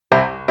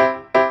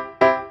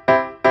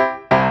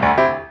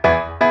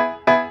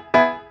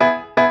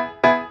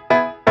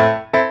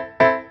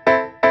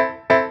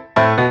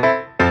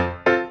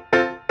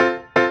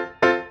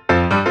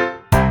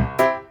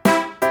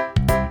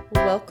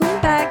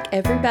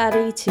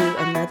everybody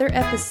to another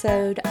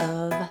episode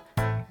of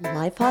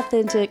Life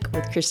Authentic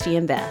with Christy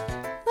and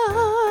Beth.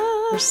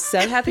 We're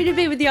so happy to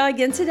be with y'all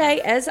again today,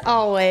 as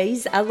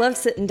always. I love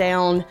sitting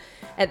down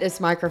at this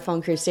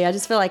microphone, Christy. I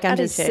just feel like I'm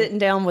just sitting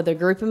down with a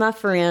group of my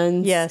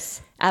friends.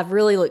 Yes. I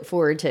really look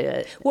forward to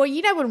it. Well,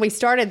 you know, when we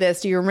started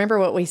this, do you remember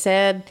what we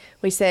said?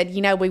 We said,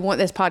 you know, we want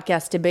this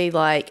podcast to be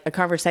like a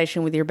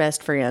conversation with your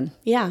best friend.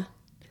 Yeah.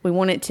 We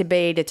want it to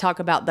be to talk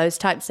about those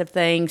types of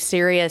things,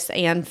 serious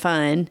and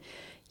fun.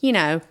 You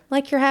know,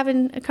 like you're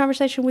having a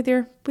conversation with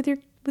your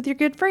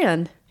good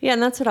friend. Yeah,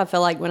 and that's what I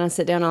feel like when I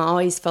sit down. I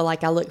always feel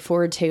like I look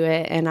forward to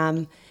it, and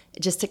I'm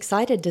just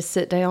excited to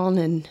sit down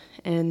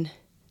and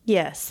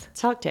Yes.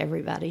 talk to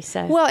everybody.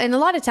 So Well, and a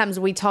lot of times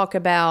we talk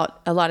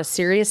about a lot of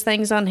serious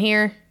things on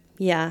here,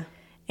 yeah.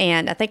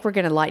 and I think we're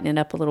going to lighten it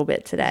up a little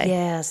bit today.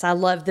 Yes, I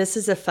love this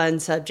is a fun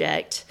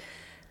subject.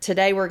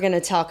 Today we're going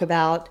to talk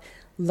about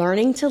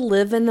learning to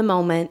live in the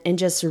moment and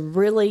just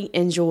really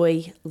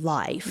enjoy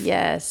life.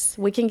 Yes.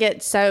 We can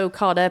get so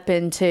caught up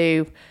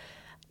into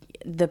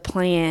the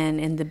plan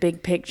and the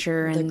big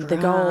picture and the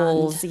grind.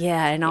 goals.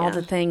 Yeah. And all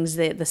the things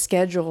that the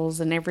schedules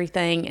and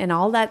everything, and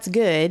all that's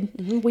good.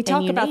 We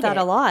talk about that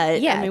a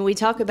lot. Yeah. I mean, we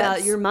talk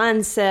about your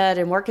mindset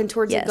and working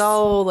towards a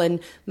goal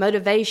and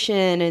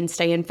motivation and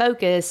staying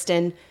focused,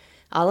 and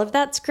all of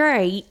that's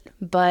great,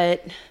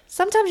 but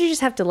Sometimes you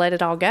just have to let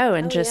it all go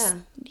and just,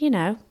 yeah. you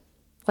know,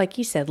 like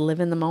you said, live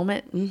in the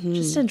moment.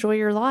 Just enjoy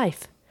your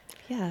life.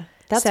 yeah,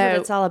 that's what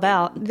it's all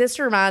about. This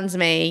reminds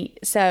me,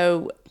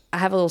 so I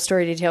have a little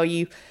story to tell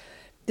you.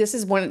 This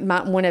is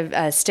one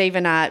of Steve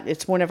and I,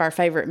 it's one of our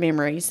favorite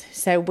memories.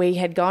 So we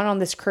had gone on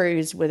this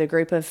cruise with a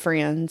group of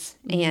friends.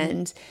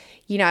 And,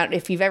 you know,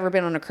 if you've ever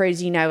been on a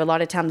cruise, you know, a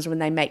lot of times when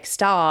they make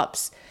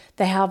stops,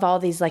 they have all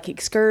these like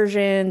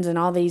excursions and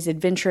all these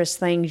adventurous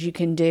things you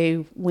can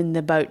do when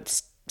the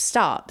boat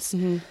stops.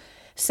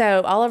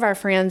 So all of our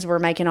friends were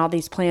making all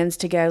these plans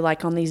to go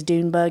like on these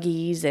dune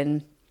buggies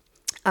and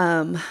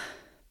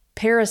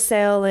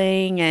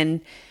parasailing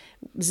and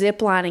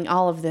zip lining,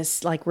 all of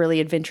this like really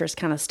adventurous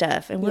kind of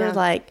stuff. And we were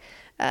like,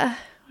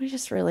 we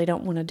just really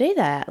don't want to do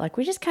that. Like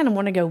we just kind of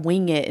want to go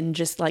wing it and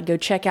just like go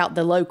check out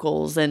the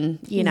locals and,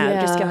 you know,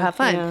 just go have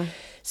fun. Yeah.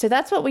 So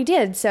that's what we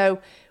did. So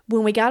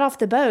when we got off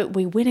the boat,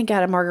 we went and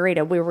got a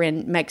margarita. We were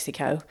in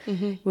Mexico.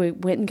 We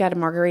went and got a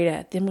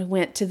margarita. Then we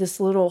went to this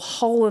little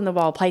hole in the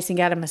wall place and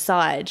got a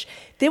massage.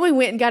 Then we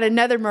went and got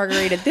another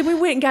margarita. Then we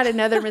went and got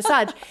another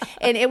massage.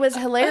 And it was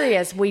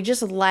hilarious. We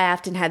just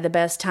laughed and had the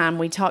best time.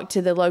 We talked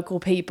to the local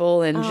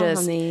people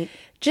and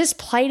just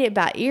played it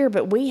by ear,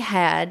 but we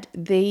had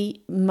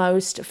the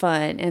most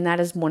fun, and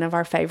that is one of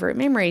our favorite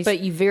memories.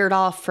 But you veered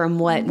off from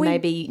what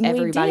maybe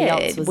everybody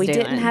else was we doing.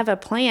 didn't have a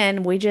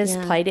plan. We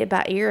just played it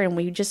by ear, and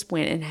we just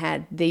went and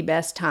had the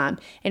best time.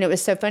 And it was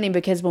so funny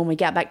because when we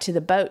got back to the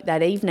boat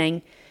that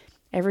evening,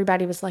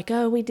 everybody was like,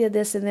 oh, we did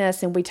this and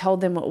this, and we told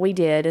them what we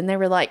did, and they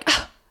were like,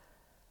 oh.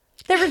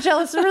 They were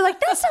jealous. And we were like,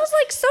 that sounds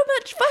like so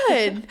much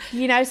fun.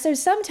 You know, so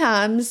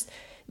sometimes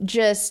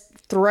just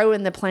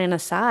throwing the plan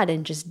aside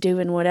and just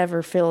doing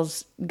whatever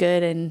feels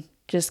good and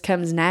just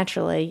comes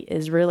naturally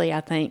is really,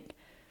 I think,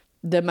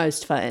 the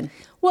most fun.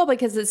 Well,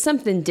 because it's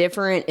something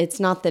different.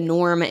 It's not the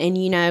norm.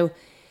 And, you know,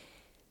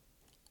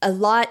 a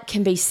lot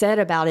can be said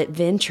about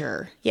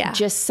adventure. Yeah.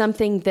 Just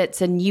something that's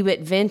a new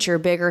adventure,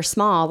 big or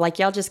small. Like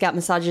y'all just got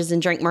massages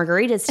and drank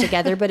margaritas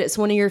together, but it's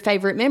one of your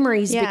favorite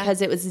memories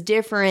because it was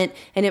different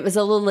and it was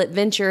a little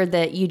adventure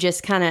that you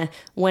just kind of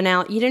went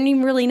out. You didn't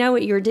even really know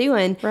what you were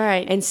doing.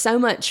 Right. And so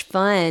much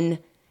fun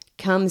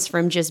comes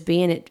from just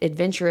being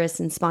adventurous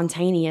and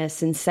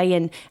spontaneous and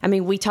saying, I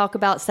mean, we talk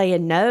about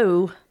saying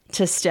no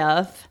to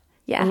stuff.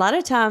 Yeah. A lot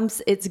of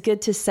times it's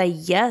good to say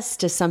yes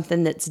to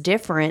something that's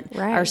different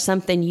or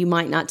something you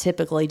might not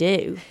typically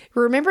do.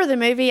 Remember the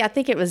movie, I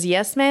think it was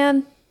Yes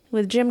Man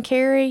with Jim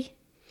Carrey?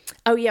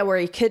 Oh, yeah, where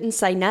he couldn't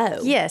say no.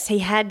 Yes, he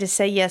had to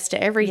say yes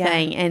to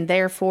everything, and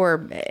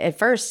therefore, at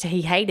first,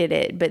 he hated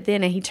it, but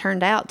then he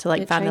turned out to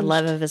like find the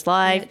love of his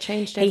life. It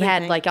changed everything. He had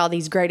everything. like all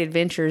these great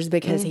adventures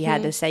because he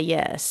had to say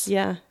yes.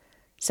 Yeah.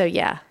 So,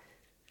 yeah.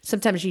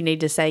 Sometimes you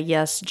need to say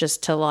yes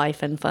just to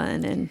life and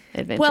fun and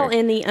adventure. Well,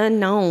 and the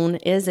unknown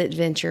is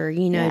adventure.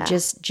 You know,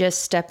 just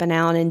stepping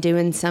out and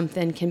doing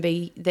something can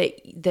be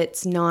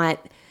that's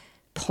not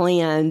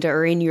planned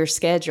or in your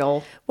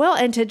schedule. Well,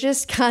 and to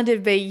just kind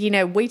of be, you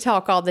know, we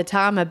talk all the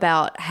time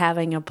about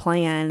having a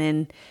plan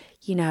and,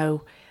 you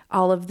know,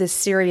 all of this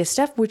serious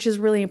stuff, which is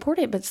really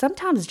important, but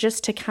sometimes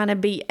just to kind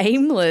of be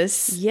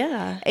aimless.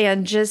 Yeah.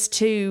 And just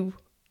to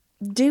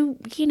do,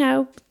 you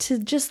know, to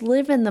just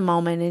live in the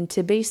moment and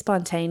to be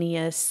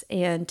spontaneous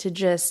and to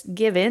just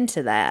give in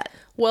to that.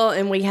 Well,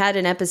 and we had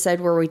an episode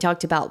where we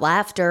talked about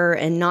laughter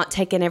and not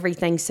taking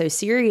everything so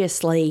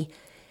seriously.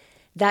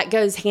 That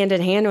goes hand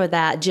in hand with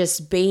that,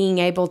 just being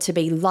able to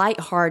be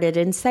lighthearted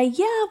and say,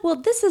 yeah, well,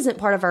 this isn't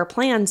part of our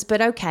plans,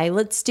 but okay,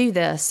 let's do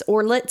this.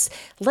 Or let's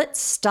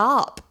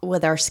stop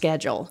with our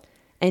schedule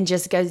and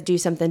just go do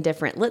something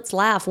different. Let's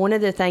laugh. One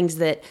of the things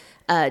that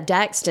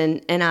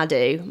Daxton and I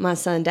do, my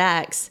son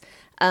Dax,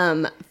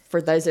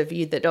 for those of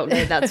you that don't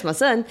know, that's my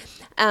son,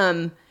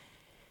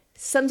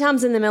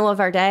 Sometimes in the middle of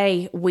our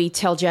day, we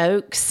tell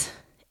jokes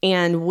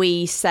and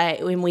we say,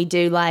 when we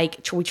do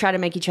like, we try to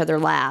make each other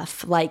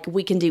laugh. Like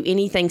we can do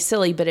anything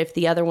silly, but if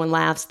the other one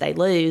laughs, they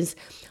lose.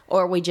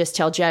 Or we just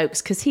tell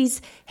jokes because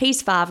he's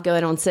 5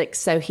 going on 6.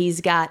 So he's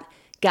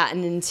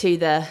gotten into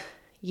the,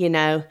 he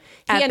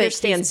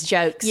understands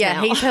jokes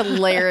now. He's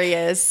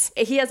hilarious.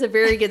 He has a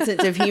very good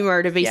sense of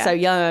humor to be so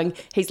young.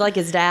 He's like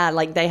his dad.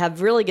 Like they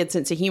have really good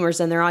sense of humor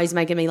and they're always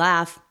making me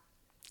laugh.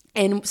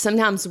 And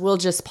sometimes we'll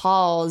just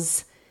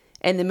pause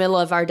in the middle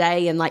of our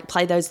day and like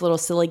play those little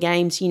silly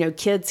games.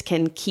 Kids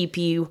can keep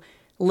you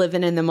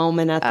living in the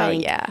moment, I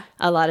think,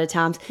 a lot of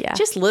times. Yeah.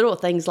 Just little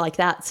things like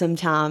that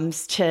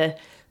sometimes to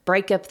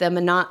break up the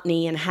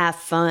monotony and have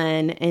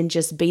fun and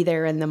just be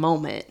there in the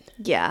moment.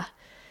 Yeah.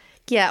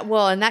 Yeah,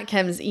 well, and that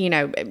comes,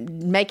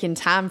 making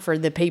time for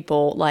the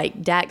people.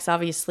 Like Dax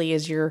obviously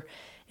is your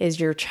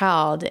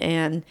child,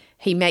 and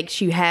he makes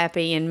you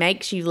happy and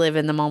makes you live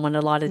in the moment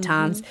a lot of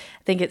times.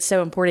 I think it's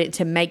so important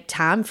to make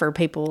time for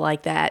people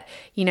like that.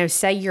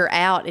 Say you're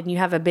out and you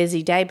have a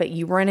busy day, but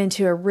you run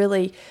into a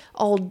really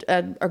old,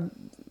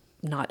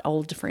 not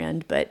old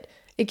friend, but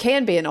it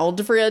can be an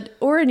old friend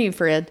or a new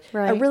friend,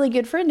 a really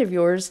good friend of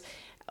yours,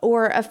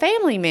 or a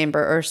family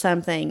member or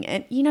something.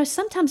 And,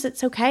 sometimes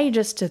it's okay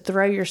just to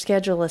throw your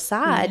schedule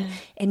aside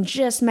and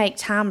just make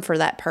time for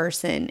that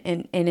person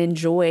and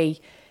enjoy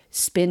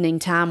spending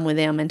time with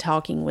them and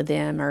talking with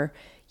them or,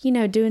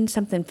 doing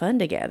something fun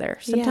together.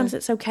 Sometimes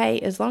it's okay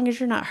as long as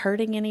you're not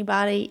hurting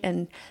anybody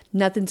and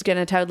nothing's going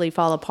to totally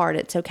fall apart.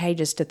 It's okay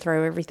just to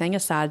throw everything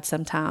aside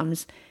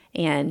sometimes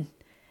and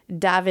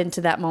dive into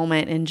that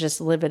moment and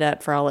just live it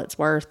up for all it's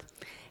worth.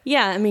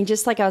 Yeah, I mean,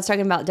 just like I was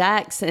talking about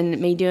Dax and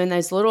me doing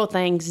those little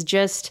things,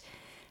 just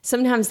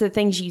sometimes the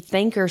things you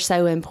think are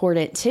so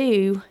important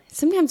too,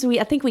 sometimes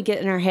I think we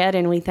get in our head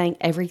and we think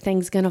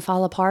everything's going to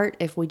fall apart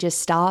if we just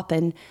stop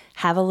and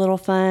have a little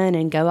fun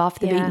and go off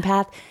the beaten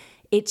path.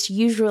 It's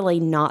usually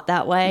not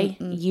that way.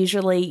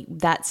 Usually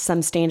that's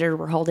some standard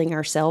we're holding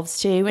ourselves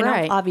to.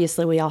 And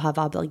obviously we all have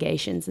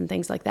obligations and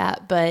things like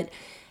that. But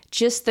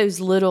just those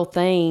little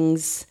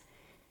things,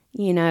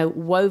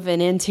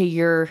 woven into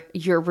your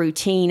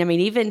routine. I mean,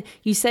 even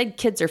you said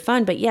kids are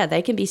fun, but yeah,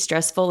 they can be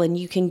stressful and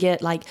you can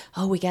get like,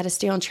 oh, we got to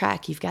stay on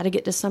track. You've got to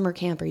get to summer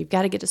camp or you've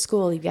got to get to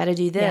school. You've got to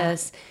do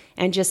this.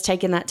 And just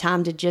taking that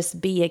time to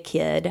just be a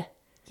kid.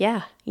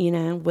 Yeah.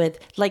 With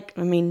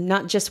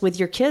not just with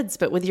your kids,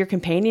 but with your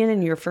companion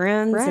and your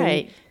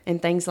friends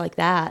and things like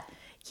that.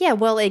 Yeah,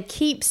 well, it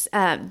keeps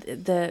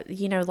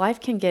life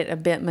can get a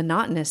bit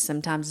monotonous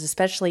sometimes,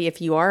 especially if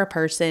you are a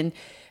person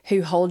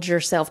who holds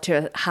yourself to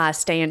a high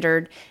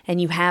standard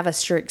and you have a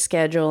strict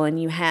schedule and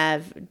you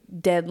have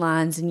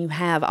deadlines and you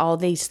have all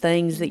these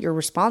things that you're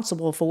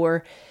responsible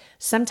for.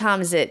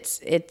 Sometimes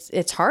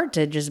it's hard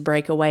to just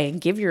break away and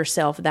give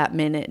yourself that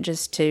minute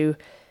just to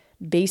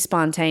be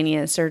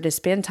spontaneous or to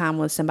spend time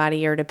with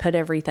somebody or to put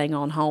everything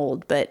on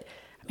hold. But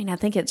I mean, I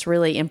think it's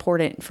really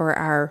important for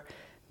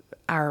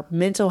our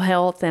mental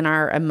health and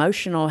our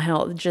emotional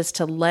health just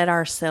to let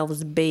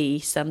ourselves be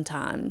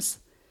sometimes.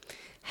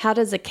 How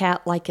does a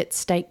cat like its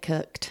steak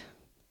cooked?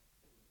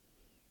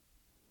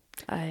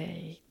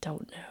 I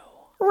don't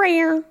know.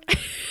 Rare.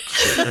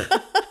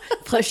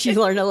 Plus,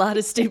 you learn a lot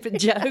of stupid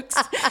jokes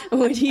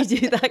when you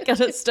do that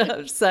kind of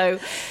stuff. So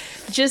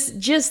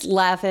just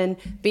laughing,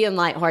 being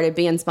lighthearted,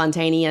 being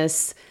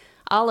spontaneous,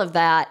 all of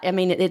that. I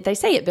mean, they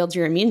say it builds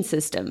your immune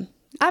system.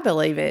 I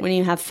believe it. When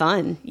you have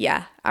fun.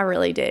 Yeah, I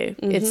really do.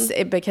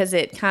 Because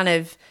it kind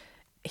of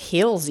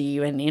heals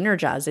you and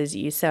energizes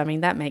you. So, I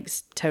mean, that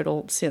makes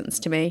total sense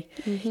to me.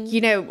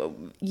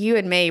 You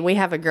and me, we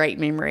have a great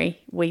memory.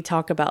 We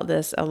talk about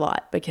this a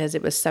lot because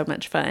it was so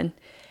much fun.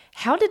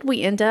 How did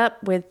we end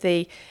up with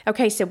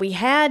so we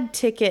had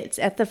tickets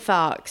at the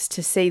Fox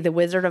to see The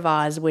Wizard of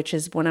Oz, which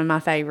is one of my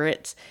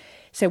favorites.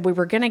 So we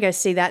were going to go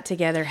see that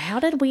together.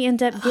 How did we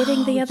end up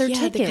getting the other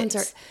tickets? The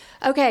concert.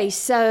 Okay,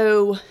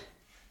 so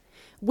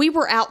we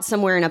were out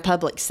somewhere in a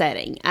public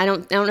setting. I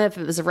don't know if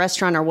it was a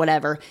restaurant or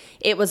whatever.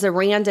 It was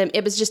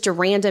just a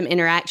random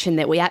interaction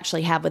that we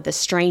actually had with a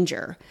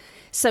stranger.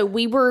 So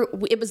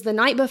it was the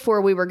night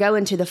before we were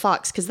going to the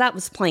Fox because that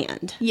was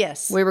planned.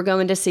 Yes. We were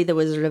going to see The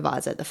Wizard of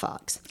Oz at the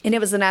Fox. And it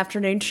was an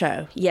afternoon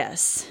show.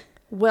 Yes.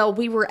 Well,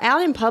 we were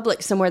out in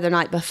public somewhere the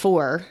night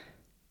before.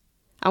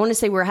 I want to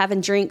say we were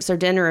having drinks or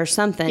dinner or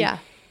something. Yeah.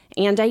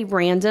 And a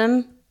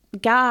random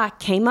guy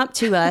came up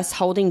to us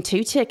holding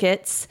 2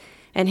 tickets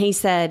and he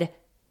said,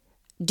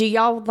 "Do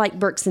y'all like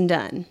Brooks and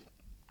Dunn?"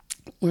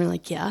 We're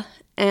like, "Yeah."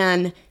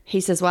 And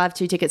he says, "Well, I have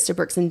 2 tickets to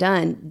Brooks and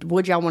Dunn.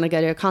 Would y'all want to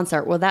go to a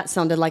concert?" Well, that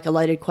sounded like a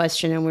loaded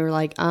question. And we were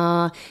like,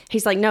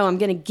 He's like, "No, I'm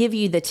going to give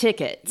you the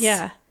tickets."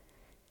 Yeah.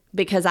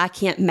 Because I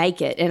can't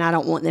make it and I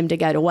don't want them to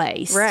go to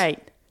waste.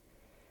 Right.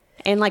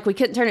 And we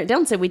couldn't turn it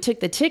down. So we took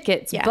the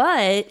tickets. Yeah.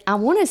 But I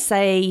want to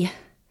say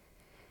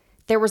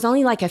there was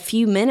only a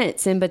few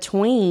minutes in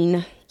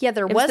between. Yeah,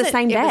 it was the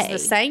same day. It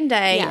was the same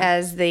day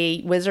as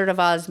the Wizard of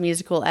Oz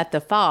musical at the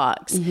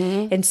Fox.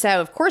 Mm-hmm. And so,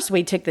 of course,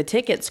 we took the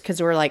tickets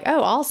because we were like,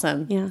 oh,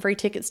 awesome. Yeah. Free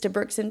tickets to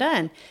Brooks and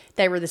Dunn.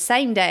 They were the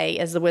same day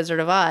as the Wizard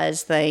of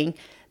Oz thing.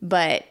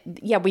 But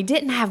yeah, we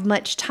didn't have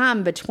much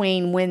time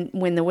between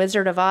when the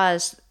Wizard of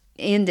Oz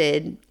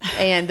ended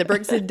and the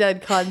Brooks and Dunn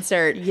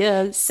concert.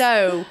 Yes.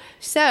 So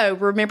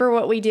remember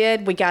what we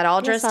did? We got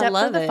all dressed up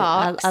for the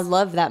Fox. I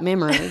love that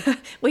memory.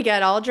 We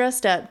got all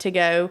dressed up to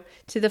go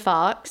to the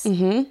Fox.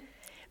 Mm-hmm.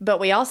 But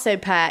we also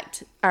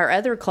packed our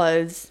other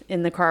clothes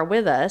in the car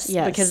with us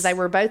because they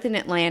were both in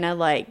Atlanta,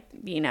 like,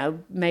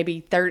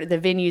 maybe the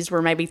venues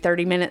were maybe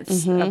 30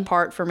 minutes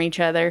apart from each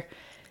other.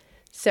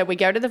 So we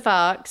go to the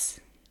Fox.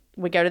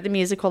 We go to the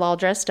musical all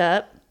dressed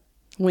up.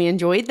 We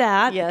enjoyed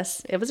that.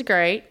 Yes, it was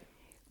great.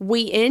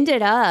 We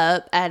ended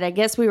up at, I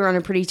guess we were on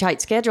a pretty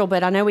tight schedule,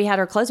 but I know we had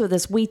our clothes with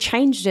us. We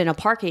changed in a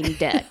parking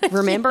deck.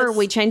 Remember? Yes.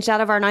 We changed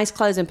out of our nice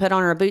clothes and put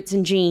on our boots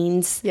and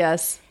jeans.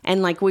 Yes.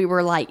 And we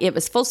were it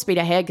was full speed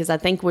ahead because I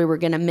think we were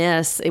going to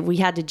miss. We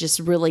had to just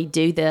really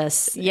do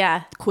this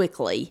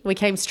quickly. We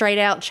came straight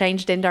out,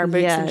 changed into our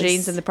boots and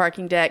jeans in the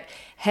parking deck,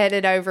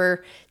 headed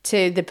over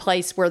to the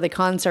place where the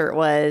concert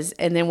was,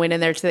 and then went in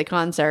there to the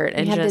concert.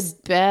 And we had the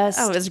best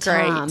it was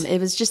time. Great.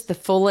 It was just the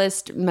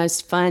fullest,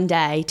 most fun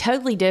day.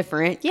 Totally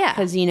different. Yeah.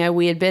 Because,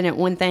 we had been at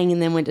one thing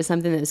and then went to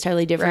something that was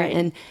totally different.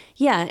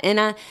 Right. And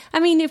I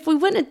mean, if we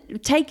wouldn't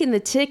have taken the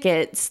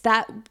tickets,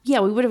 we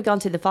would have gone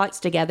to the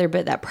Fox together,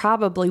 but that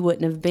probably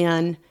wouldn't have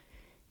been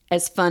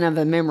as fun of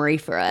a memory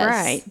for us.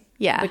 Right.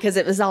 Yeah. Because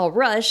it was all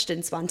rushed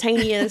and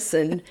spontaneous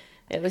and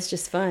it was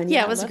just fun.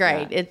 Yeah, it was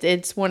great.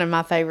 It's one of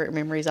my favorite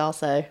memories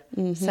also.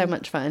 Mm-hmm. So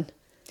much fun.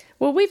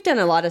 Well, we've done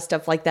a lot of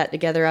stuff like that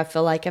together, I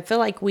feel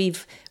like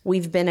we've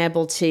been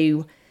able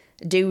to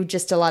do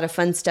just a lot of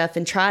fun stuff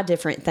and try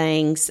different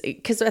things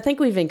because I think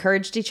we've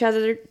encouraged each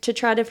other to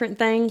try different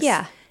things.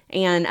 Yeah.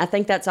 And I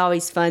think that's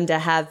always fun to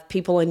have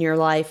people in your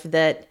life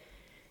that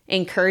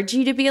encourage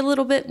you to be a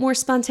little bit more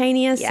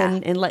spontaneous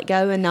and let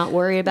go and not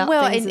worry about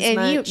things as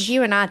much.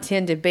 You and I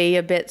tend to be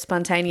a bit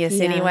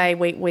spontaneous anyway.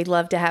 We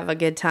love to have a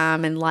good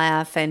time and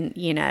laugh and,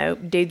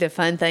 do the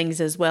fun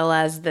things as well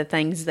as the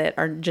things that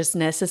are just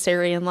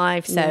necessary in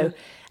life. So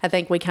I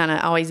think we kind of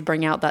always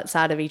bring out that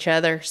side of each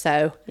other.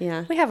 So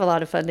we have a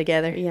lot of fun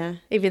together. Yeah.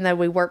 Even though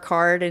we work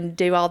hard and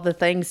do all the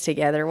things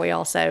together, we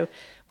also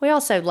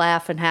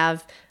laugh and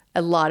have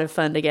a lot of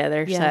fun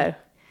together. Yeah. So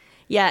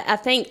yeah, I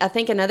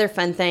think another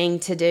fun thing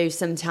to do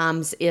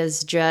sometimes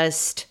is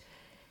just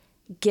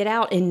get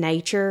out in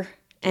nature.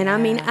 And I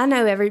mean, I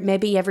know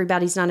maybe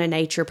everybody's not a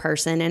nature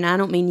person, and I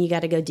don't mean you got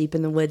to go deep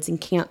in the woods and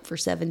camp for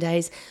 7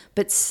 days,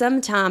 but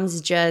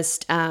sometimes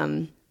just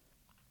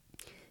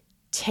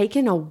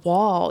taking a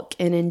walk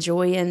and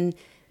enjoying,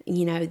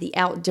 the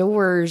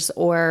outdoors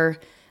or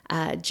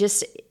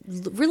just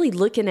really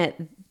looking at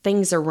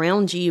things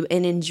around you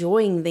and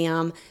enjoying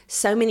them.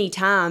 So many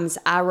times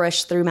I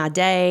rush through my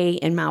day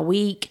and my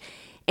week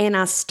and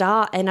I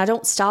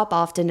don't stop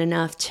often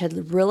enough to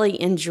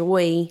really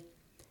enjoy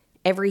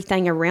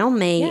everything around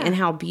me and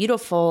how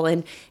beautiful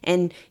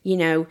and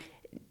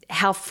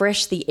how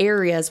fresh the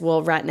air is.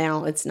 Well, right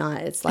now it's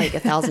not, it's like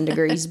 1,000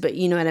 degrees, but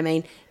you know what I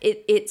mean?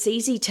 It's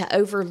easy to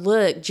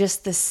overlook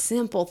just the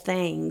simple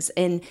things.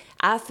 And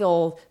I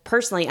feel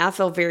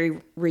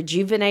very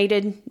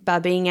rejuvenated by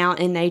being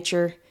out in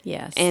nature.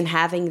 Yes. And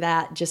having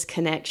that just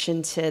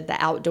connection to the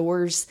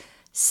outdoors.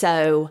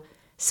 So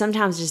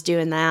sometimes just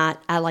doing that,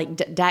 I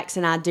like Dax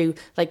and I do,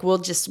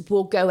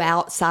 we'll go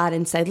outside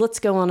and say, let's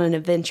go on an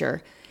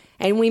adventure.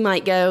 And we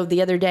might go,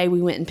 the other day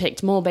we went and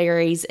picked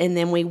mulberries and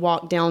then we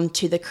walked down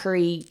to the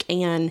creek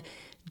and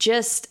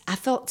I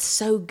felt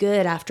so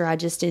good after I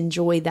just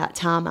enjoyed that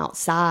time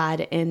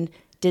outside and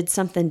did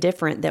something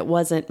different that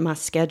wasn't my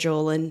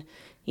schedule and,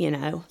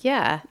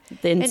 the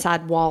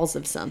inside walls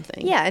of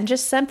something. Yeah, and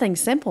just something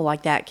simple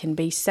like that can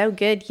be so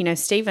good.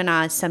 Steve and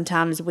I,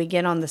 sometimes we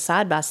get on the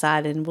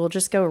side-by-side and we'll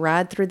just go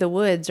ride through the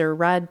woods or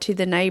ride to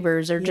the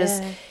neighbors or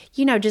just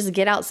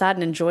get outside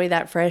and enjoy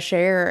that fresh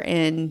air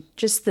and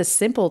just the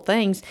simple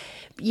things.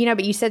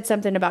 But you said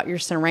something about your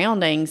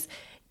surroundings.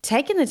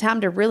 Taking the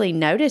time to really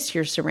notice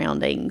your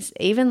surroundings,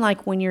 even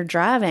like when you're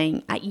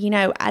driving. I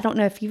don't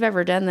know if you've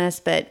ever done this,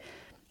 but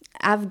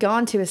I've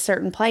gone to a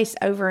certain place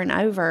over and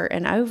over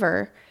and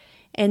over,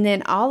 and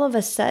then all of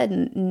a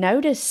sudden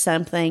noticed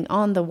something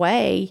on the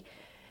way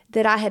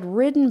that I had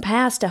ridden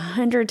past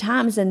 100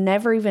 times and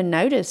never even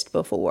noticed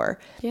before.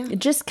 Yeah.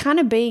 Just kind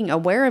of being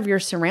aware of your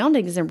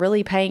surroundings and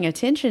really paying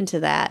attention to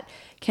that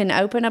can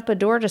open up a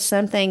door to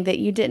something that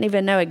you didn't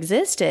even know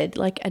existed,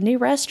 like a new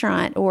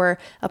restaurant or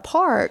a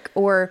park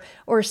or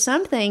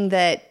something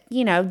that,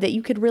 that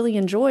you could really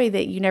enjoy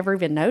that you never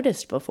even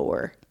noticed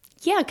before.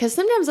 Yeah, because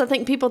sometimes I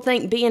think people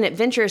think being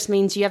adventurous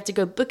means you have to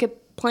go book a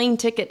plane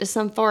ticket to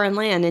some foreign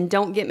land. And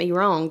don't get me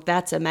wrong,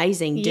 that's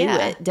amazing. Do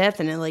it,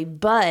 definitely.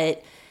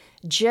 But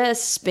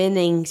just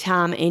spending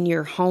time in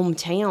your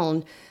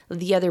hometown.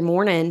 The other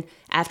morning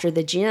after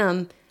the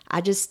gym,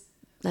 I just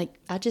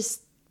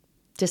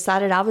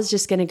decided I was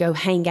just going to go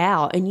hang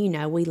out. And,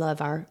 we love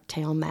our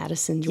town,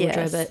 Madison,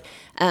 Georgia. Yes.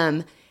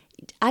 But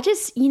I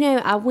just,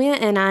 I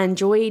went and I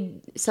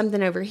enjoyed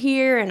something over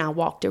here and I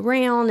walked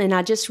around and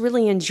I just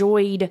really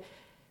enjoyed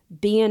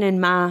being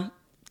in my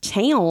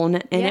town,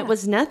 and Yeah. it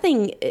was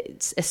nothing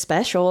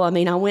special. I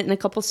mean, I went in a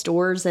couple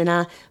stores,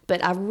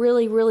 but I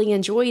really, really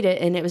enjoyed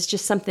it, and it was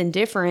just something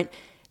different.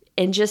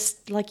 And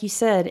just like you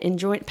said,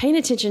 paying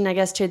attention, I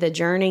guess, to the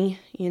journey,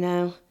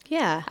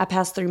 Yeah. I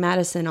pass through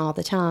Madison all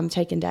the time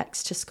taking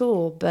Dex to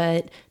school,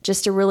 but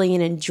just to really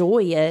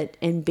enjoy it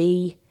and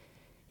be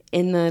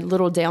in the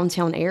little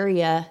downtown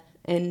area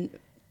and,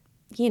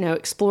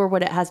 explore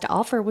what it has to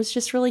offer was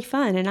just really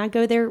fun. And I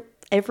go there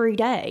every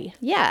day.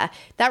 Yeah.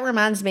 That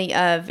reminds me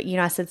of,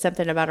 I said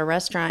something about a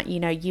restaurant.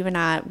 You and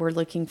I were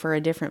looking for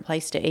a different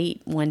place to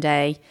eat one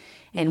day,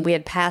 and we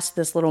had passed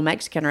this little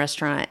Mexican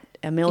restaurant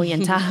a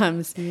million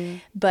times.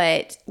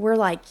 But we're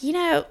like,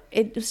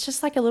 it was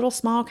just like a little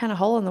small kind of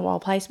hole in the wall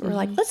place. But we're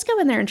like, let's go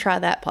in there and try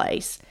that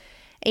place.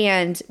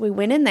 And we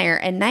went in there,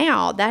 and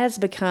now that has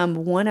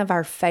become one of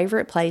our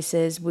favorite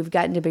places. We've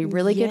gotten to be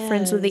really good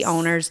friends with the Yes.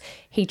 owners.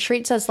 He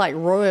treats us like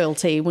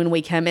royalty when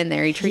we come in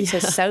there. He treats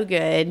us so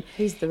good.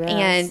 He's the best.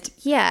 And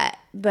yeah,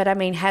 but I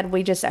mean, had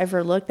we just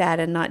overlooked that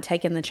and not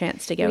taken the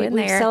chance to go in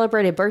We've there,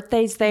 celebrated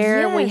birthdays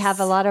there. We Yes. have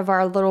a lot of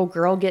our little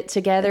girl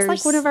get-togethers. It's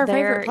like one of our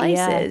there. favorite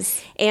Yeah.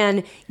 places.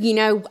 And,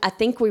 I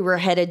think we were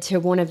headed to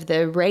one of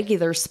the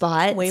regular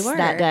spots We were.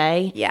 that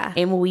day. Yeah.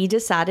 And we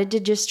decided to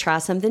just try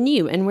something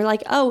new. And we're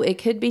like, oh, it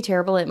could be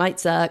terrible. It might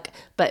suck,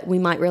 but we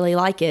might really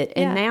like it.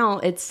 And Yeah. now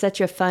it's such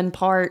a fun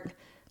part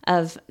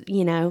of,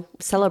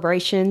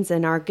 celebrations,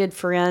 and our good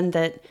friend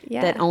that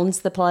owns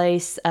the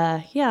place.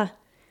 Yeah.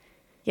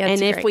 yeah,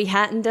 it's And if great. we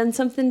hadn't done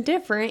something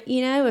different,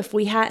 if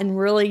we hadn't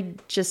really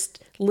just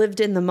lived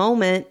in the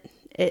moment,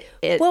 it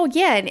Well,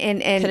 yeah,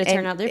 and Could have turned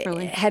and out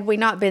differently. had we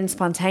not been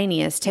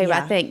spontaneous too. I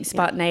Yeah, think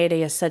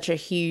spontaneity is such a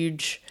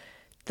huge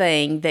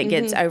thing that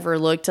gets Mm-hmm.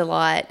 overlooked a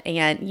lot,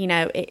 and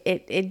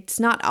it's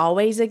not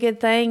always a good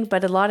thing,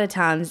 but a lot of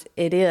times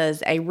it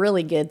is a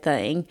really good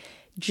thing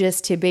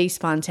just to be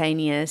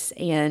spontaneous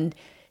and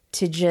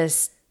to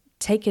just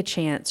take a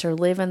chance or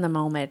live in the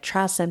moment,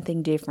 try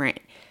something different.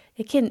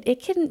 It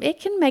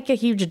can make a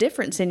huge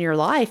difference in your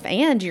life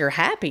and your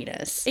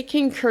happiness. it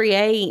can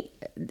create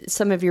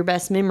some of your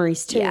best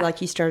memories too. Yeah.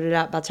 Like you started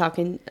out by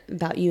talking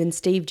about you and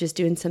Steve just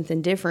doing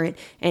something different,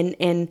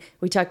 and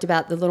we talked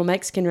about the little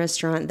Mexican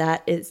restaurant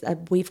that is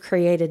we've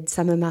created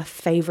some of my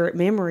favorite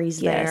memories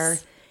there.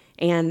 Yes.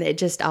 And it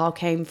just all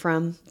came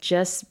from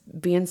just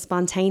being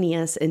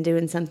spontaneous and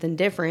doing something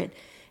different.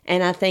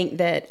 And I think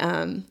that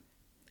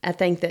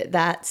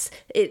that's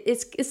it.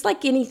 It's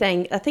like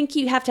anything. I think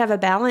you have to have a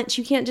balance.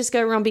 You can't just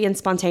go around being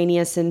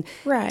spontaneous and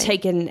Right.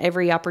 taking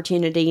every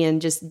opportunity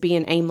and just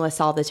being aimless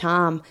all the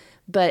time.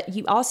 But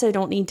you also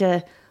don't need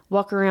to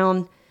walk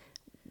around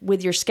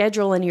with your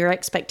schedule and your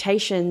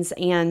expectations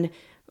and,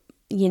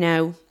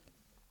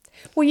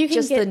 Well, you can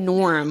just get the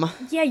norm.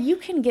 Yeah, you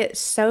can get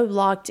so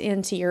locked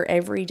into your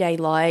everyday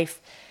life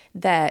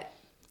that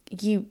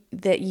you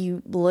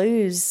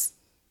lose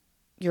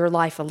your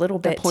life a little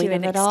bit point to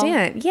an of it all?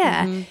 extent.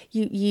 Yeah.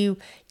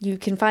 You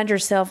can find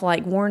yourself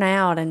like worn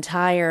out and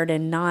tired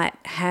and not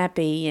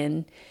happy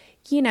and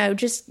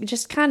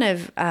just kind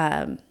of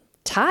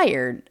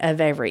tired of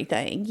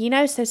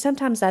everything. So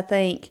sometimes I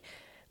think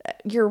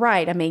you're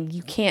right. I mean,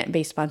 you can't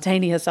be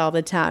spontaneous all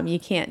the time. You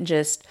can't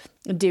just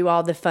do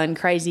all the fun,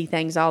 crazy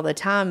things all the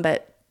time.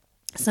 But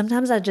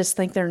sometimes I just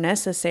think they're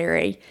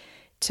necessary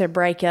to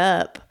break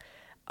up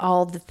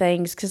all the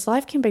things, because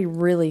life can be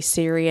really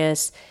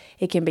serious.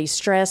 It can be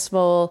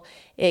stressful.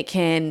 It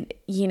can,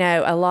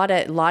 a lot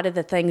of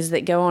the things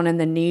that go on in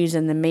the news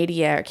and the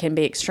media can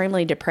be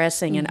extremely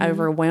depressing and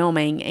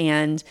overwhelming.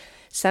 And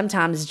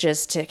sometimes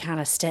just to kind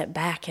of step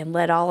back and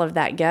let all of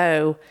that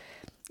go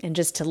and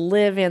just to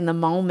live in the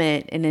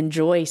moment and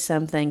enjoy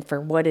something for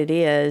what it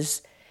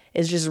is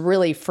just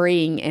really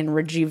freeing and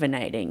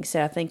rejuvenating.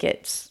 So I think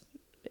it's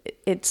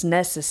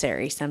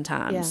necessary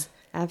sometimes.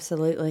 Yeah,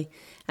 absolutely.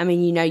 I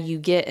mean, you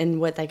get in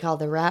what they call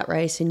the rat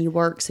race and you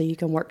work so you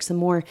can work some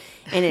more.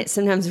 And it's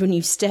sometimes when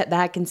you step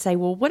back and say,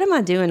 well, what am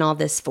I doing all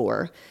this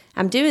for?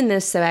 I'm doing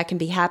this so I can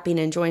be happy and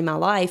enjoy my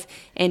life.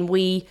 And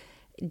we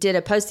did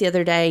a post the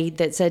other day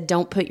that said,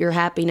 don't put your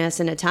happiness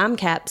in a time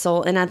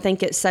capsule. And I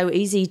think it's so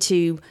easy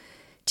to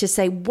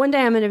say, one day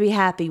I'm going to be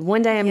happy.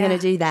 One day I'm Yeah. going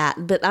to do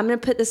that. But I'm going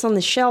to put this on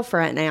the shelf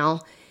right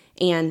now.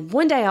 And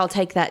one day I'll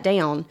take that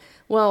down.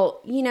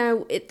 Well,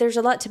 there's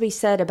a lot to be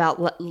said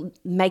about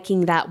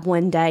making that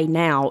one day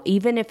now,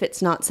 even if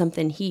it's not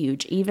something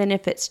huge, even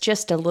if it's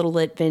just a little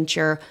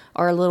adventure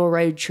or a little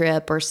road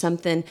trip or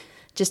something,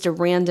 just a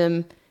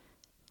random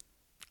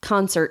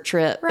concert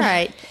trip.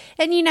 Right.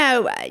 And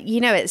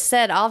it's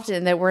said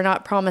often that we're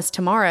not promised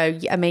tomorrow.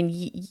 I mean,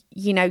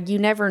 you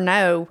never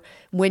know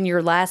when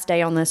your last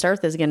day on this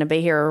earth is going to be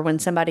here or when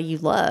somebody you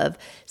love.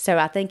 So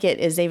I think it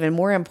is even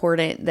more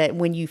important that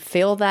when you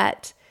feel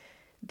that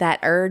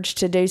urge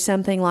to do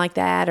something like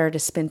that or to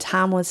spend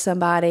time with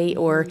somebody,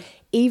 or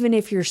even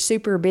if you're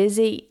super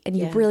busy and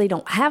you Yeah. really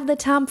don't have the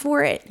time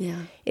for it,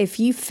 if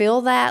you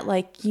feel that,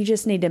 like, you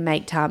just need to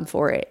make time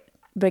for it.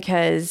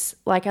 Because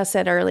like I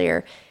said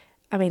earlier,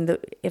 I mean,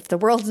 if the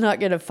world's not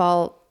going to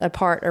fall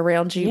apart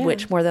around you, Yeah.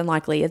 which more than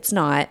likely it's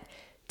not,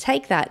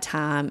 take that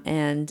time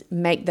and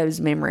make those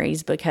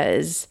memories,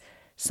 because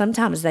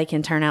sometimes they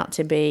can turn out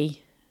to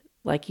be,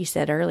 like you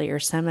said earlier,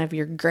 some of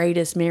your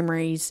greatest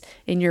memories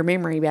in your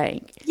memory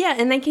bank. Yeah,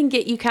 and they can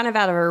get you kind of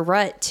out of a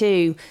rut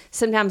too.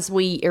 Sometimes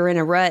we are in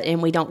a rut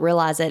and we don't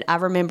realize it. I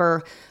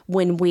remember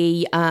when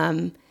we,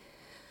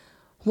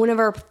 one of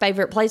our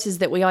favorite places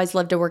that we always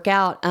love to work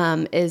out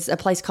is a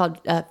place called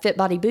Fit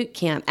Body Boot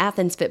Camp,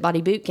 Athens Fit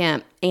Body Boot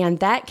Camp. And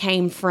that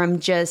came from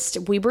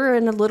we were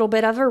in a little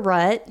bit of a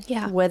rut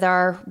with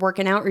our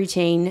working out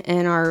routine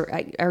and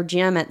our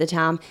gym at the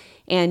time.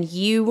 And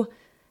you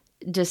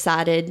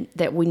decided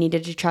that we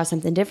needed to try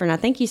something different. I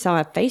think you saw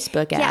a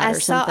Facebook ad or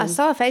something. I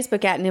saw a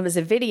Facebook ad, and it was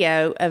a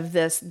video of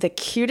the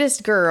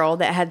cutest girl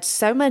that had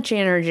so much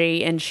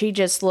energy, and she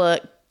just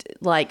looked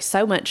like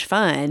so much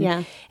fun.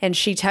 Yeah. And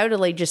she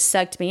totally just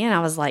sucked me in. I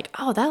was like,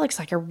 oh, that looks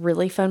like a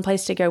really fun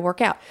place to go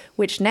work out,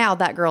 which now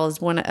that girl is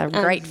a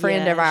great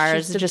friend of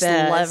ours. Just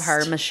love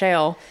her,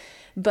 Michelle.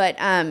 But,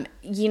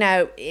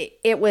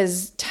 it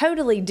was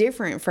totally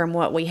different from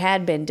what we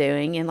had been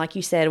doing. And like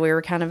you said, we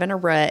were kind of in a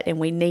rut and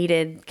we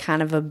needed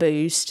kind of a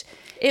boost.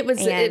 It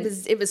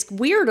was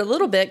weird a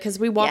little bit because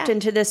we walked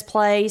into this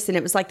place and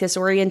it was like this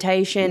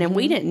orientation and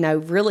we didn't know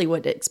really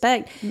what to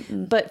expect.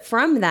 But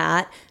from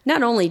that,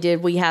 not only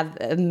did we have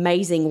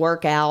amazing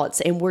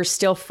workouts and we're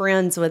still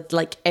friends with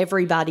like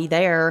everybody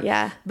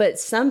there, but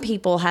some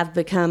people have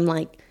become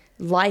like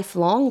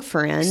lifelong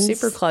friends,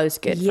 super close,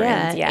 good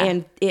friends. Yeah.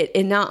 And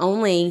it not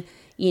only,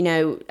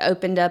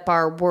 opened up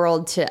our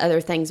world to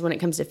other things when it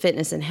comes to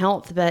fitness and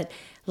health, but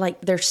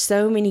like there's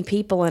so many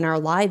people in our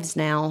lives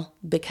now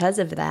because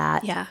of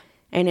that. Yeah.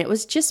 And it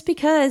was just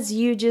because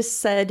you just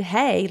said,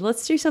 hey,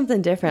 let's do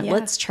something different. Yeah.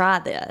 Let's try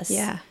this.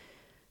 Yeah.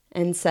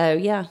 And so,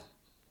 yeah.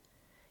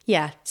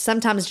 Yeah.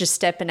 Sometimes just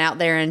stepping out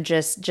there and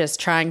just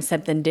trying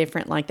something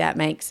different like that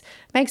makes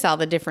all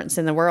the difference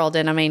in the world.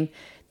 And I mean,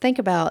 think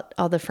about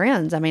all the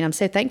friends. I mean, I'm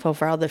so thankful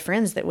for all the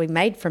friends that we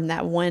made from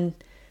that one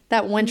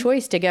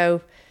choice to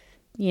go,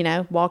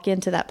 walk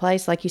into that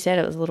place. Like you said,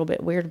 it was a little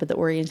bit weird with the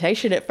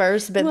orientation at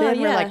first, but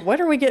then we're like,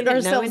 what are we getting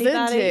ourselves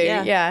into?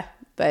 Yeah.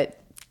 But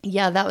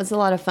yeah, that was a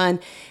lot of fun.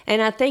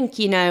 And I think,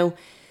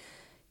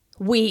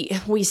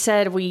 we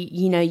said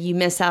you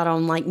miss out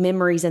on like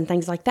memories and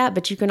things like that,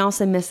 but you can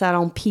also miss out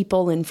on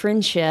people and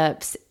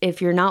friendships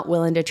if you're not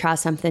willing to try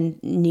something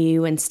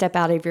new and step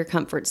out of your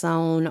comfort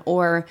zone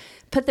or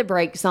put the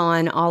brakes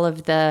on all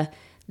of the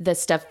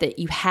stuff that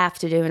you have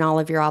to do and all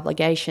of your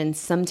obligations.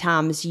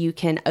 Sometimes you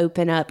can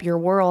open up your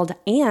world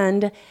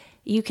and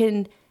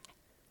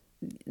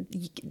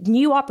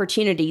new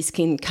opportunities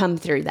can come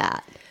through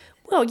that.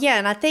 Well, yeah,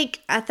 and I think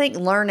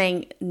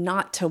learning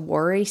not to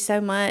worry so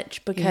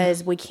much,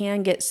 because we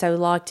can get so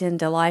locked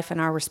into life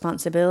and our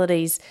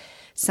responsibilities.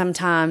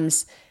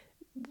 Sometimes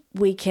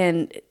we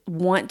can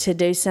want to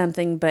do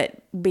something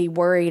but be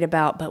worried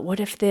about, but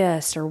what if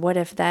this or what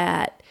if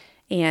that?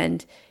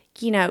 And,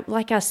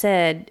 like I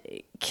said,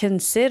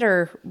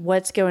 consider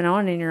what's going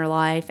on in your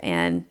life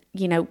and,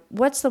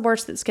 what's the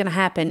worst that's going to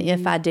happen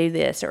if I do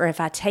this or if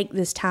I take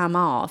this time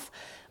off.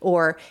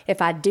 Or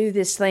if I do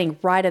this thing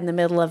right in the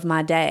middle of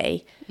my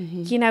day,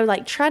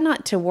 try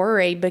not to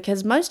worry,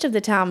 because most of the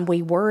time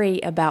we worry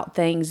about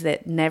things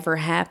that never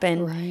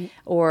happen. Right.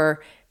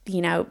 Or,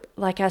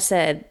 like I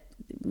said,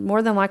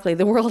 more than likely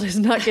the world is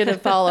not going to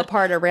fall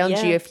apart around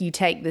you if you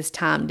take this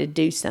time to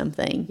do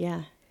something.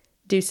 Yeah.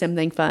 Do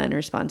something fun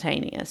or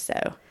spontaneous.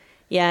 So,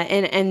 yeah.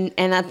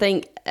 And I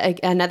think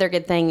another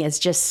good thing is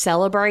just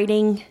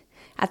celebrating.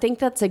 I think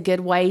that's a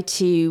good way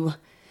to...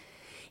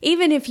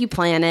 Even if you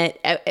plan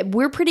it,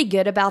 we're pretty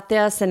good about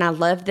this, and I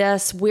love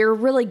this. We're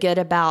really good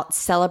about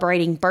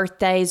celebrating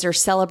birthdays or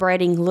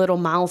celebrating little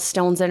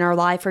milestones in our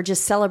life or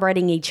just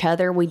celebrating each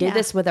other. We do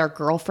this with our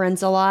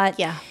girlfriends a lot.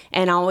 Yeah.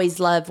 And I always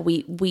love,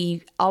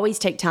 we always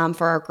take time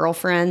for our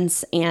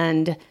girlfriends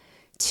and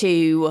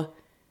to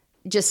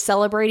just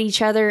celebrate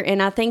each other.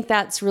 And I think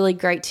that's really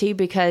great too,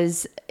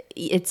 because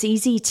it's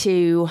easy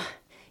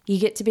you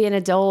get to be an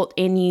adult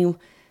and you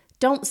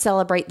don't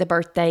celebrate the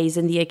birthdays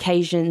and the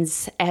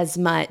occasions as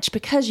much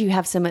because you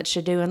have so much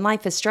to do and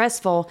life is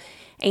stressful.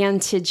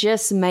 And to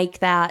just make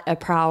that a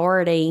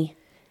priority,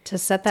 to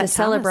set that to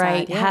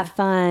celebrate, aside, have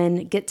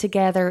fun, get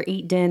together,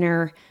 eat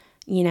dinner,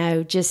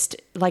 just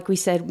like we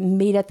said,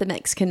 meet at the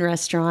Mexican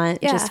restaurant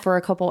just for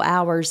a couple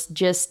hours.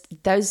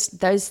 Just those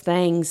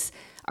things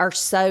are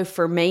so,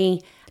 for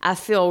me, I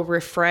feel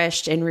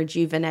refreshed and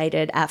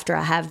rejuvenated after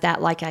I have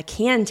that. Like I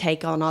can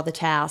take on all the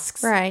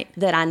tasks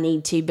that I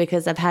need to,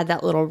 because I've had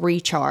that little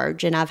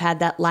recharge and I've had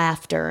that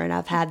laughter and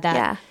I've had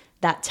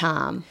that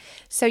time.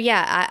 So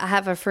yeah, I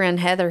have a friend,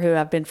 Heather, who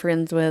I've been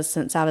friends with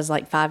since I was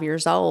like 5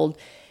 years old.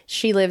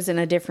 She lives in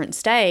a different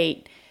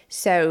state,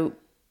 so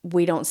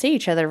we don't see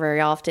each other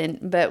very often,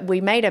 but we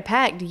made a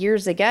pact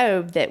years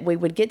ago that we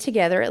would get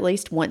together at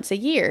least once a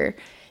year.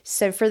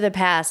 So for the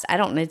past, I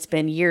don't know, it's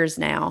been years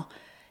now,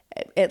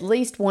 at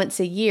least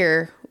once a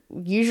year,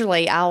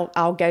 usually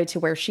I'll go to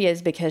where she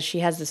is, because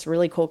she has this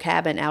really cool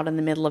cabin out in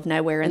the middle of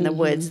nowhere in the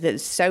woods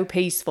that's so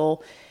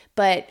peaceful.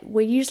 But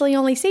we usually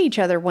only see each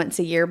other once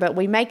a year, but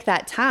we make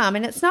that time.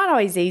 And it's not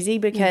always easy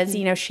because,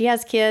 she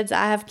has kids,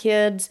 I have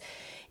kids.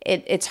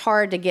 It's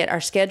hard to get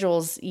our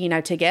schedules,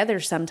 together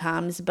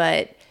sometimes,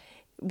 but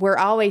we're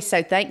always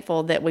so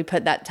thankful that we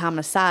put that time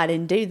aside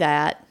and do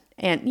that.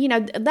 And,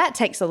 that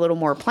takes a little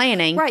more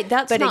planning. Right.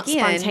 That's not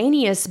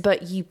spontaneous,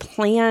 but you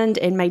planned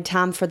and made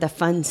time for the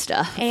fun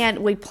stuff. And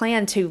we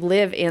plan to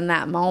live in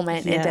that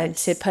moment and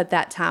to put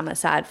that time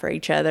aside for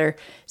each other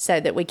so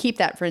that we keep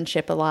that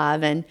friendship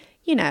alive. And,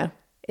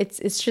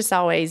 it's just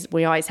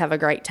we always have a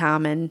great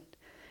time. And,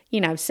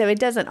 so it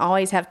doesn't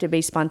always have to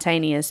be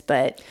spontaneous,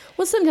 but.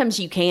 Well, sometimes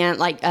you can't.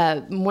 Like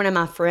one of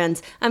my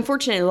friends,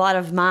 unfortunately, a lot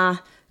of my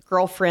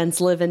girlfriends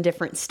live in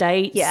different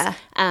states. Yeah.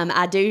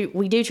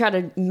 We do try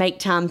to make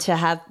time to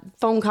have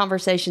phone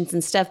conversations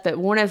and stuff, but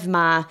one of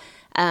my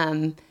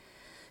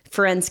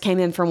friends came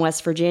in from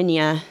West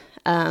Virginia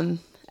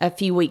a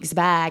few weeks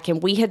back,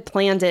 and we had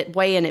planned it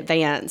way in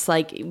advance,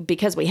 like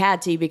because we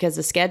had to, because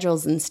of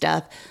schedules and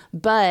stuff.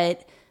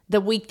 But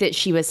the week that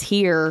she was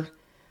here,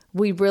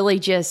 we really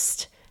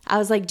just, I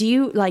was like, do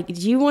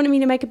you want me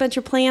to make a bunch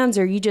of plans,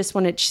 or you just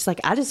want to, she's like,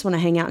 I just want to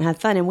hang out and have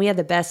fun. And we had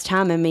the best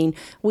time. I mean,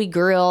 we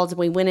grilled,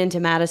 we went into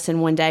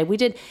Madison one day. We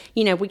did,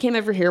 we came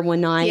over here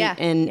one night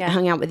and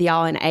hung out with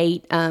y'all and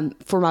ate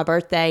for my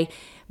birthday.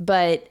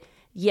 But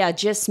yeah,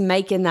 just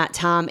making that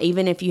time,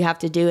 even if you have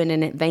to do it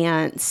in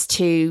advance,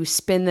 to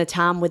spend the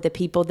time with the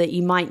people that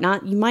you might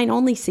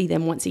only see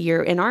them once a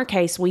year. In our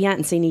case, we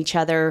hadn't seen each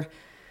other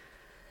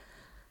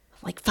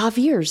like 5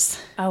 years.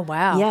 Oh,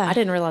 wow. Yeah. I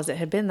didn't realize it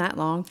had been that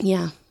long.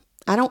 Yeah.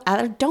 I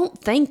don't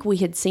think we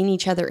had seen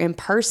each other in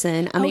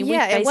person. I mean, we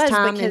it was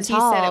FaceTimed because and you said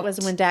talked. it was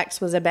when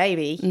Dax was a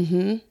baby.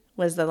 Mm-hmm.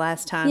 Was the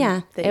last time.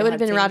 Yeah. It would have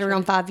been right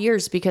around 5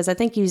 years, because I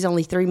think he was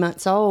only 3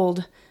 months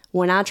old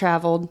when I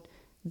traveled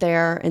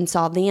there and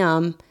saw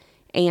them.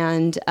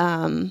 And,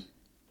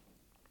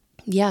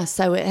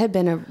 so it had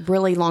been a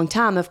really long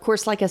time. Of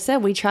course, like I said,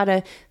 we try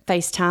to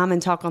FaceTime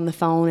and talk on the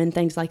phone and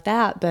things like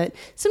that. But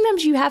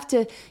sometimes you have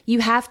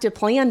to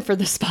plan for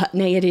the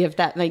spontaneity, if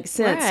that makes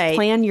sense. Right.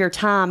 Plan your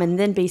time and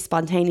then be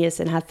spontaneous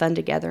and have fun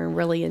together and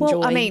really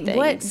enjoy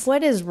things.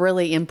 What is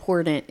really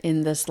important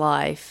in this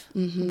life?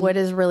 Mm-hmm. What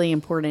is really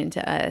important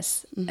to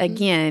us? Mm-hmm.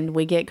 Again,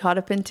 we get caught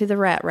up into the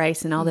rat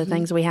race and all the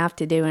things we have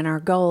to do and our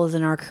goals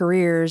and our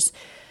careers.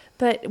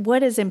 But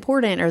what is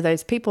important are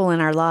those people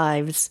in our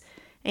lives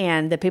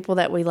and the people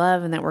that we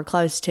love and that we're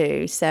close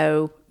to.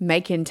 So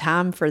making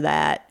time for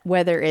that,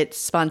 whether it's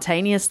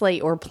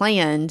spontaneously or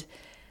planned,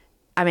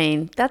 I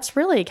mean, that's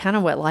really kind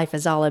of what life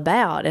is all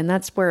about. And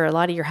that's where a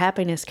lot of your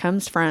happiness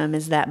comes from,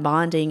 is that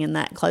bonding and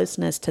that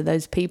closeness to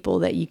those people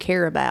that you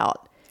care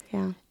about.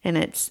 Yeah. And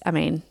it's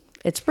crazy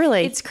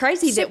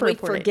that we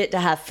forget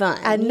to have fun.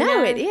 I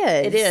know it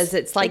is. It is.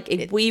 It's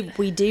like we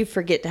do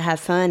forget to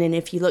have fun. And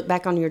if you look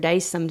back on your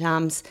days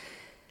sometimes,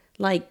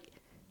 like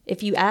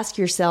if you ask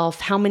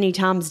yourself, how many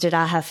times did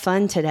I have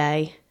fun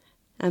today?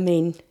 I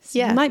mean,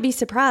 you might be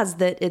surprised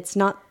that it's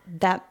not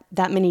that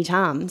many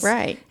times.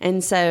 Right.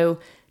 And so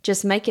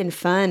just making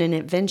fun and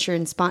adventure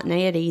and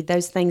spontaneity,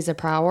 those things a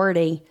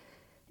priority,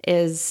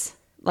 is,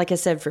 like I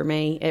said, for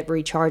me, it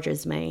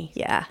recharges me.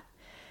 Yeah.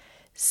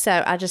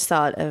 So I just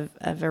thought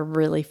of a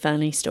really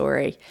funny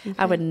story. Okay.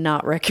 I would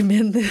not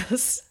recommend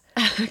this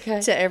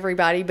to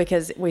everybody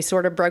because we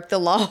sort of broke the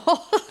law.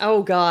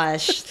 Oh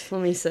gosh.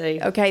 Let me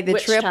see. Okay, the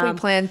trip we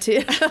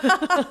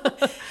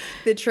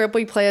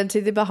planned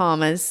to the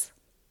Bahamas.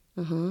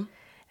 Mm-hmm.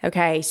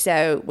 Okay,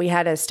 so we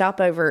had a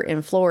stopover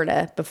in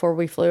Florida before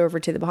we flew over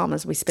to the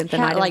Bahamas. We spent the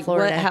night in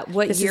Florida.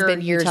 What this year has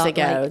been years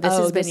ago. Like, this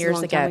has been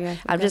years ago. Okay.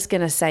 I'm just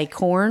going to say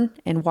corn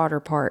and water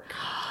park.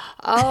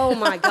 Oh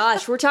my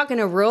gosh, we're talking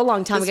a real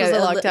long time ago. This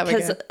was a long time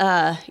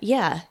ago.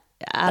 Yeah.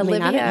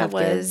 Olivia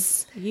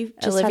was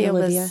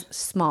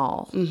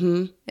small,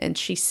 and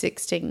she's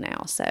 16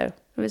 now, so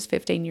it was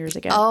 15 years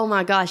ago. Oh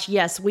my gosh,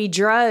 yes, we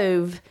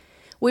drove.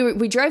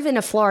 We drove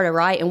into Florida,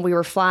 right? And we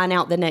were flying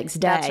out the next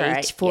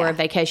day for a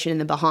vacation in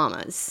the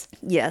Bahamas.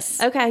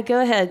 Yes. Okay,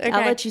 go ahead. Okay.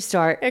 I'll let you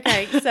start.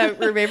 Okay, so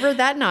remember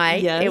that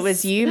night? Yes. It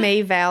was you,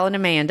 me, Val, and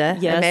Amanda.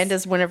 Yes.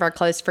 Amanda's one of our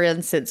close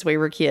friends since we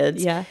were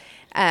kids. Yeah.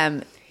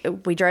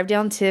 We drove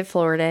down to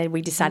Florida.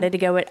 We decided to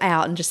go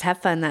out and just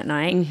have fun that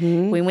night.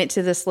 Mm-hmm. We went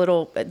to this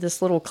little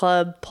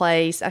club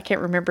place. I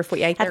can't remember if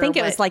we ate there. I think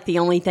it was like the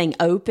only thing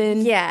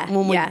open. Yeah.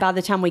 By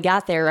the time we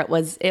got there, it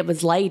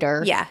was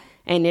later. Yeah.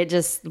 And it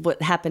just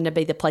happened to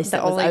be the place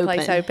that was open. The only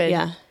place open.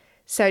 Yeah.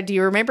 So do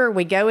you remember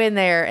we go in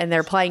there and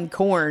they're playing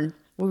corn?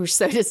 We were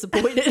so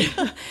disappointed.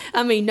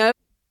 I mean, no.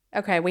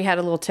 Okay, we had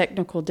a little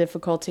technical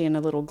difficulty and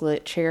a little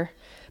glitch here.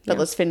 But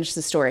let's finish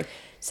the story.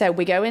 So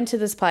we go into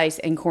this place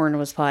and corn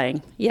was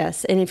playing.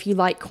 Yes, and if you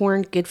like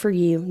corn, good for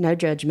you. No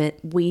judgment.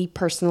 We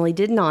personally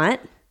did not.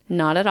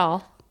 Not at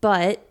all.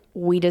 But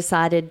we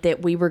decided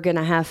that we were going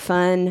to have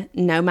fun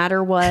no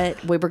matter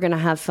what. We were going to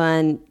have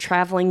fun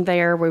traveling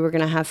there. We were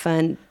going to have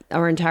fun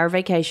our entire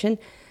vacation.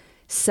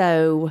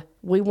 So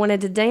we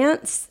wanted to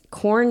dance.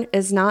 Corn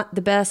is not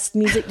the best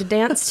music to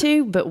dance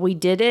to, but we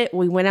did it.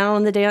 We went out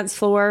on the dance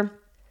floor.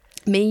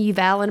 Me,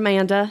 Val, and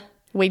Amanda.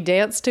 We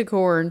danced to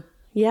corn.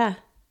 Yeah.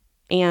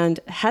 And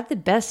had the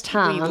best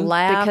time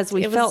laughed. because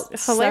we It was felt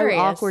so hilarious.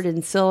 awkward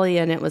and silly,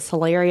 and it was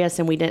hilarious,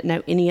 and we didn't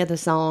know any of the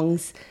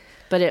songs,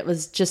 but it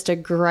was just a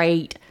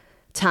great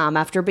time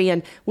after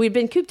we'd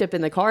been cooped up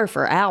in the car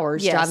for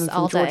hours Yes, driving from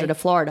all Georgia day. to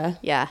Florida.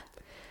 Yeah.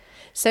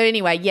 So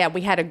anyway, yeah,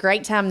 we had a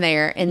great time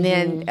there. And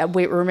then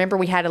we remember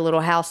we had a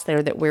little house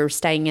there that we were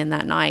staying in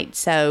that night.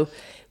 So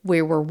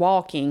we were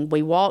walking.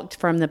 We walked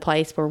from the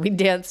place where we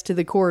danced to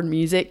the corn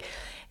music.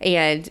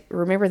 And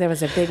remember, there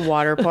was a big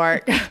water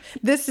park.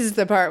 This is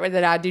the part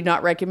that I do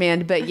not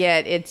recommend, but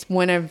yet it's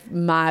one of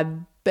my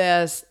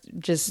best.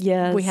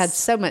 Yes. We had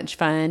so much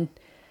fun.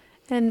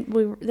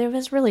 And there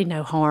was really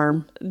no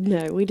harm.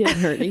 No, we didn't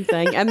hurt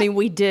anything. I mean,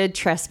 we did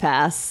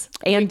trespass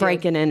and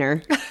break and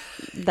enter.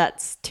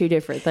 That's two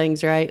different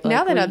things, right? Now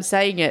Like that I'm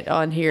saying it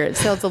on here, it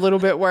sounds a little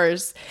bit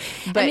worse.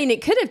 But I mean,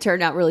 it could have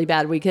turned out really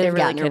bad. We could have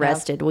really gotten could have.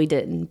 arrested. We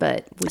didn't,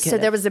 but we could so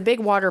there was a big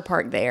water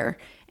park there,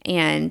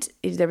 and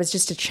there was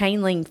just a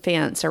chain link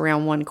fence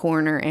around one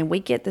corner, and we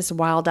get this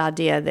wild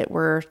idea that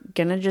we're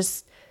gonna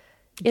just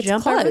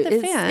jump over the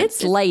fence.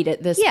 It's late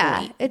at this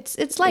point.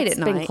 it's late It's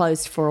at been night.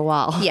 closed for a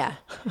while. Yeah,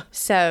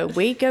 so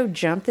we go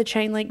jump the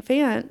chain link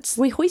fence.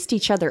 We hoist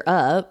each other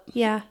up,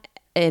 Yeah,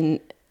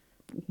 and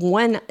you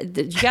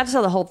got to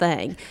tell the whole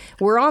thing.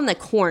 We're on the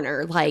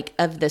corner like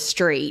of the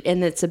street,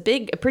 and it's a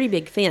pretty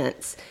big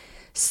fence.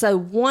 So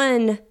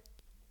one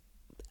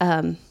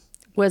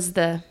was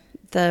the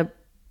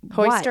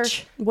Hoister?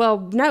 watch.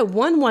 Well, no,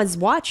 one was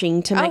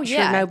watching to make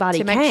sure nobody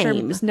to make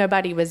came. sure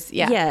nobody was.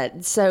 Yeah, Yeah.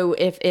 So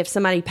if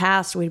somebody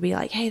passed, we'd be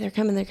like, "Hey, they're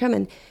coming! They're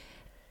coming!"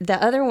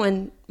 The other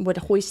one would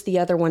hoist the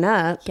other one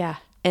up. Yeah.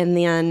 And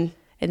then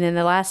and then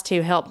the last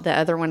two helped the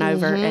other one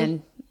over,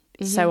 and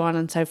so on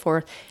and so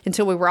forth,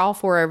 until we were all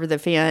four over the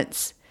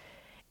fence.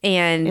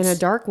 And in a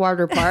dark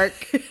water park,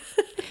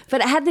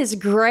 but it had this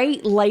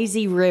great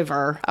lazy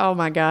river. oh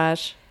my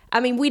gosh. I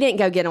mean, we didn't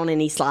go get on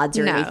any slides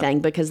or No. anything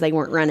because they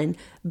weren't running,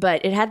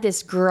 but it had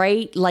this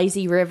great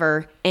lazy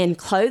river, and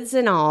clothes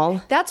and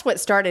all. That's what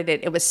started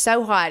it. It was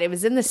so hot. It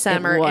was in the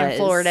summer in was.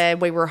 Florida.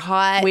 We were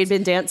hot. We'd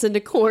been dancing to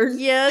corn.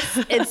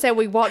 Yes. And so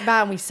we walked by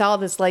and we saw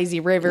this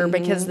lazy river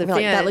because the We're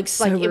fence, like, that looks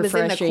so it was in the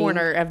refreshing.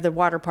 corner of the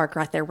water park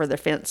right there where the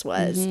fence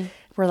was.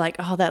 We're like,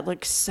 oh, that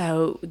looks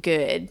so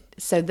good.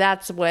 So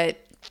that's what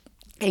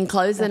And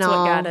clothes and what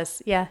all. got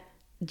us. Yeah.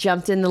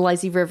 Jumped in the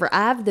lazy river.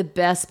 I have the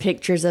best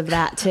pictures of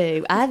that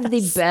too. I have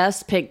the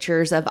best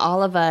pictures of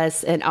all of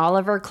us in all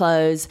of our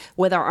clothes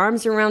with our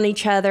arms around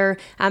each other.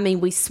 I mean,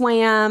 we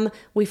swam,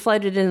 we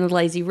floated in the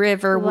lazy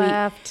river,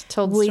 Laughed,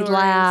 told we stories.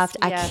 laughed.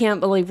 I Yeah.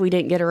 can't believe we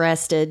didn't get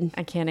arrested.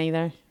 I can't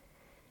either.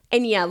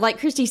 And yeah, like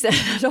Christy said,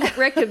 I don't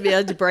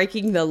recommend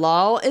breaking the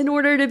law in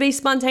order to be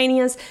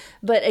spontaneous.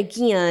 But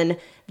again,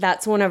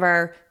 that's one of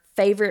our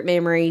favorite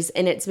memories.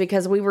 And it's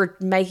because we were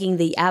making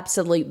the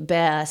absolute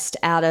best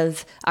out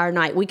of our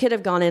night. We could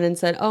have gone in and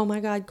said, oh my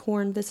God,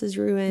 corn, this is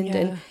ruined. Yeah.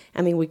 And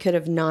I mean, we could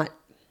have not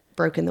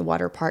broken the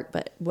water park,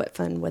 but what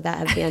fun would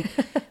that have been?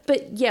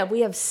 But yeah,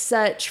 we have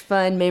such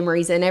fun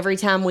memories. And every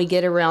time we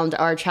get around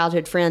our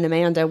childhood friend,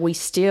 Amanda, we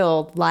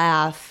still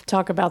laugh.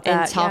 Talk about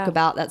that. And talk yeah.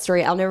 about that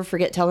story. I'll never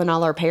forget telling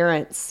all our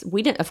parents.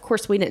 Of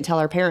course, we didn't tell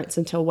our parents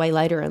until way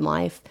later in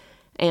life,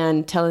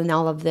 and telling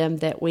all of them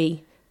that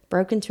we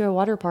broke into a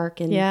water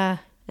park. And Yeah.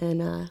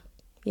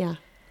 yeah.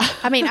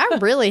 I mean, I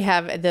really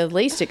have the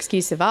least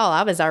excuse of all.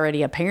 I was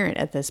already a parent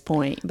at this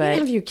point, You but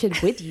have your kid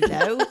with you,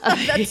 though.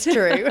 that's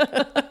true.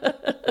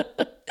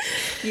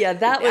 Yeah,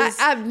 that was.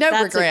 I have no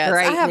that's a regrets.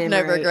 great I have no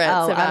memory. regrets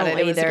Oh, I about don't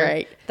it. It was either.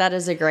 great. That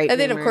is a great. And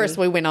then, of memory. course,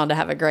 we went on to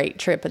have a great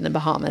trip in the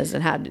Bahamas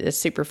and had a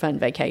super fun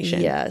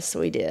vacation. Yes,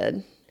 we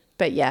did.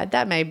 But yeah,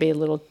 that may be a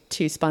little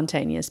too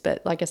spontaneous.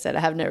 But like I said, I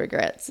have no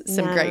regrets.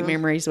 Some No. great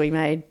memories we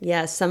made.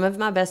 Yeah, some of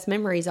my best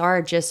memories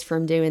are just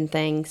from doing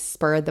things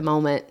spur of the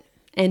moment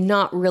and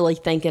not really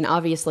thinking.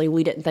 Obviously,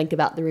 we didn't think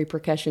about the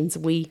repercussions.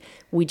 We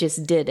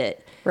just did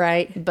it.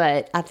 Right.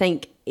 But I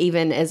think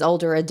even as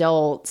older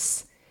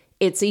adults,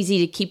 it's easy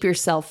to keep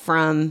yourself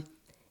from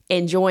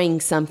enjoying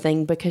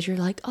something because you're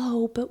like,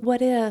 oh, but what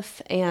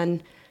if?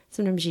 And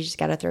sometimes you just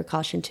got to throw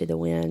caution to the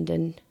wind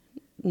and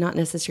not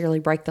necessarily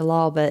break the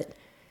law, but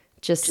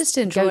just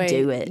enjoy go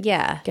do it.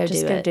 Yeah. Go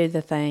just do go it. do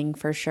the thing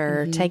for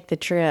sure. Take the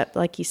trip.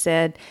 Like you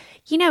said,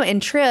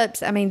 and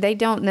trips, I mean, they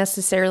don't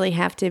necessarily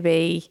have to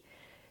be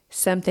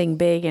something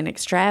big and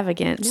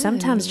extravagant.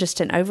 Sometimes just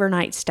an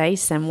overnight stay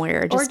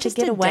somewhere just, Or just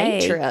to get a away.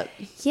 day trip.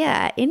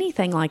 Yeah,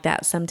 anything like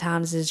that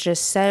sometimes is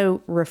just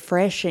so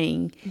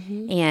refreshing,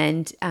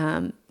 and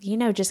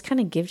just kind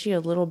of gives you a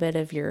little bit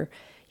of your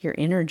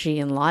energy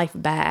and life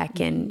back,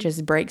 and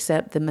just breaks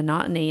up the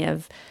monotony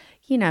of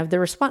the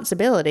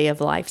responsibility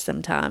of life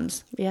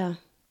sometimes. Yeah,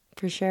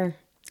 for sure.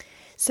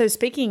 So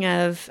speaking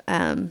of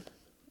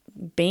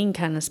being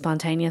kind of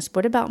spontaneous,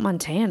 what about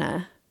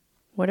Montana?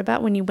 What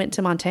about when you went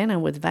to Montana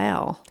with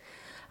Val?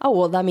 Oh,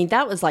 well, I mean,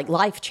 that was like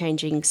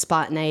life-changing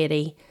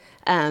spontaneity.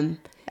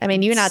 I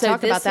mean, you and I So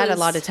talk about this that a was-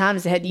 lot of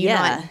times. Had you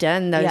Yeah. not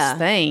done those Yeah.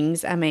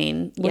 things, I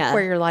mean, look Yeah.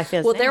 where your life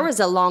is Well, now. there was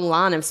a long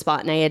line of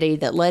spontaneity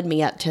that led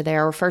me up to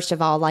there. First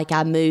of all, like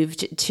I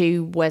moved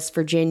to West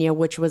Virginia,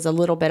 which was a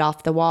little bit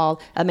off the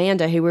wall.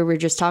 Amanda, who we were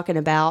just talking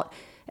about,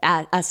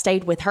 I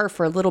stayed with her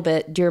for a little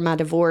bit during my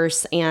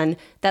divorce, and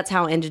that's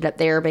how I ended up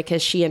there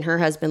because she and her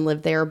husband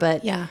lived there.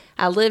 But Yeah.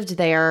 I lived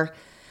there.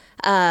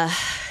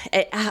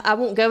 I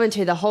won't go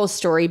into the whole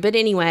story, but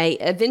anyway,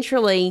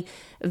 eventually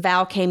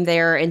Val came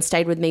there and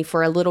stayed with me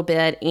for a little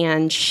bit,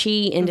 and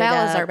she ended up...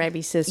 Val is our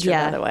baby sister,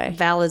 by the way.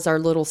 Val is our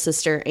little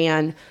sister,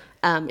 and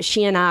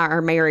she and I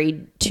are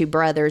married to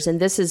brothers, and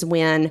this is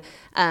when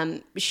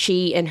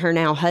she and her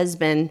now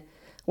husband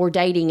were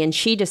dating, and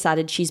she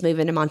decided she's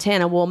moving to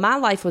Montana. Well, my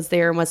life was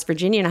there in West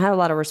Virginia, and I had a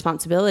lot of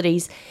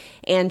responsibilities,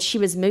 and she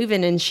was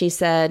moving, and she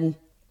said,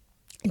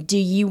 do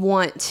you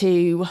want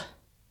to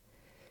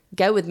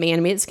go with me? And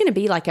I mean, it's going to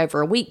be like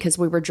over a week because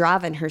we were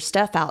driving her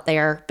stuff out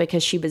there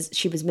because she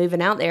was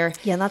moving out there.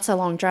 Yeah, that's a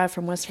long drive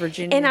from West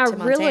Virginia And to I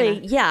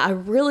Montana. I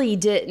really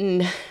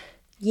didn't,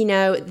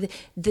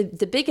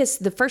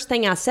 the first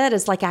thing I said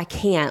is like, I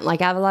can't,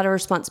 like I have a lot of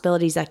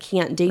responsibilities. I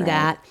can't do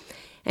that.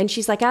 And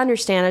she's like, I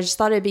understand. I just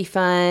thought it'd be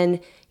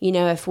fun.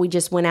 If we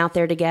just went out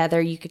there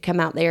together, you could come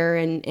out there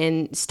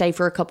and stay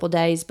for a couple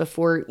days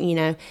before,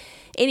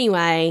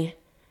 anyway,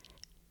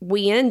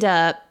 we end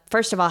up,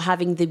 first of all,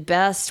 having the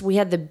best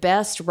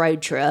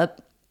road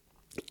trip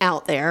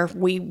out there.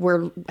 We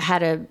were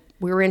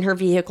in her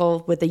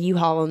vehicle with a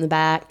U-Haul in the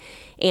back,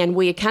 and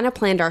we had kind of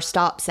planned our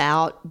stops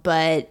out,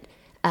 but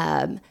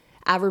I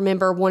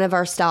remember one of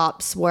our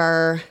stops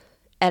were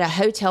at a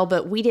hotel,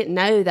 but we didn't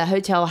know the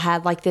hotel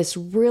had like this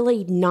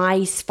really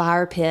nice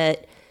fire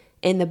pit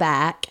in the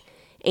back,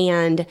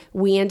 and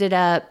we ended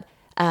up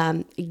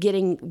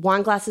getting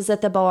wine glasses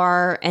at the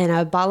bar and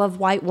a bottle of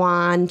white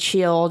wine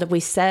chilled. We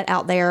sat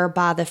out there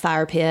by the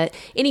fire pit.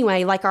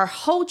 Anyway, like our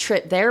whole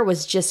trip there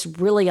was just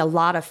really a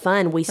lot of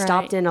fun. We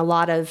stopped in a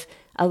lot of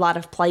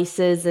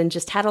places and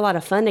just had a lot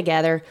of fun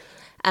together.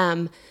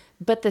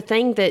 But the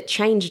thing that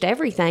changed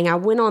everything, I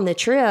went on the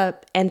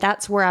trip, and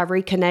that's where I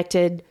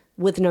reconnected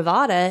with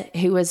Nevada,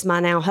 who is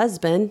my now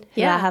husband,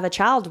 who I have a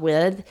child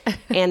with.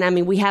 And I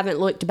mean, we haven't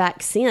looked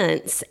back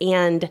since.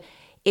 And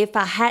if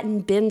I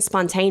hadn't been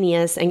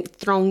spontaneous and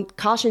thrown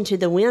caution to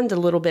the wind a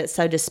little bit,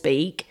 so to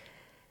speak,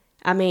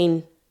 I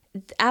mean,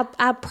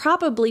 I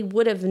probably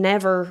would have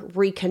never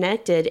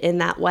reconnected in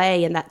that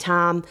way in that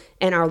time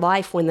in our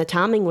life when the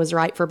timing was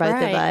right for both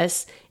of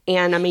us.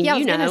 And I mean, I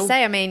was going to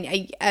say, I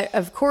mean,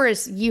 of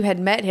course, you had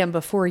met him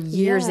before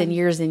years and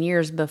years and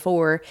years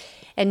before.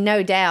 And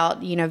no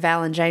doubt,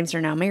 Val and James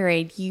are now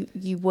married.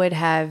 You would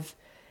have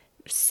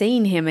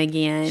seen him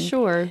again.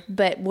 Sure.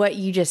 But what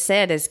you just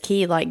said is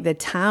key, like the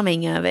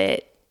timing of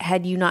it.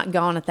 Had you not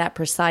gone at that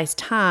precise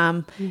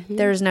time,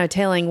 there's no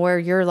telling where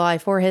your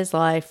life or his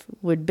life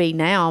would be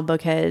now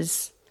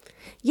because...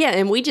 Yeah,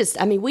 and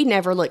we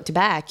never looked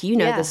back.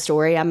 The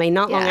story. I mean,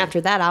 not long after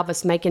that, I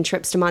was making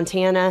trips to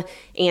Montana,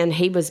 and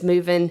he was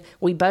moving.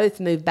 We both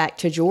moved back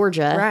to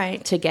Georgia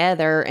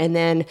together. And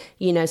then,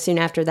 soon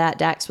after that,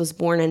 Dax was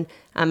born. And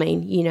I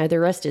mean, the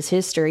rest is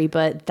history.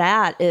 But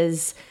that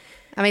is...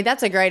 I mean,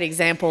 that's a great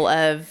example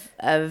of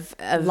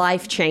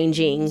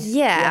life-changing.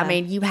 Yeah, I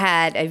mean, you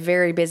had a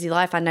very busy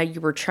life. I know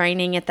you were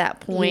training at that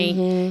point.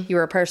 You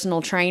were a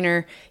personal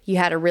trainer. You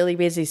had a really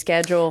busy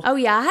schedule. Oh,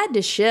 yeah, I had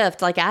to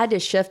shift. Like, I had to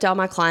shift all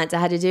my clients. I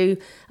had to do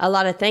a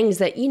lot of things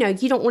that, you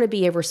don't want to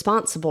be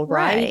irresponsible,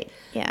 right?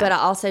 Yeah. But I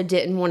also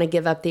didn't want to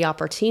give up the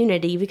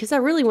opportunity because I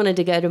really wanted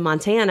to go to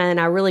Montana, and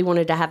I really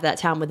wanted to have that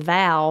time with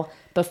Val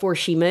before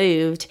she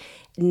moved,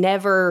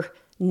 never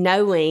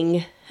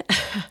knowing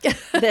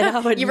that I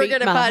would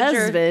meet my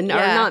husband, or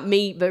not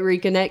meet, but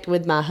reconnect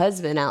with my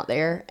husband out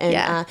there.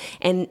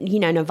 And,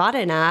 Nevada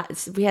and I,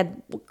 we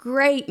had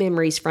great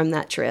memories from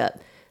that trip.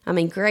 I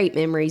mean, great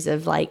memories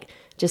of like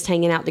just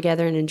hanging out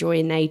together and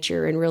enjoying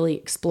nature and really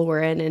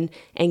exploring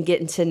and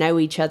getting to know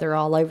each other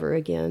all over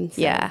again.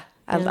 So,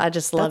 I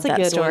just love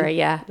that story. One.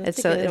 Yeah.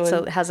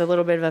 It has a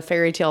little bit of a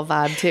fairy tale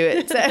vibe to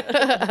it.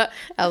 So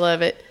I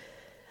love it.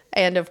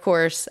 And of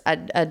course, I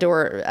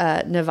adore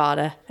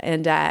Nevada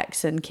and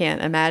Dax, and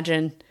can't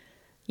imagine,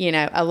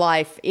 a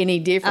life any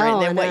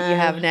different than what you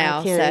have now.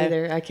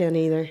 I can't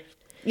either.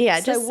 Yeah.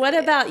 So what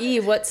about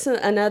you? What's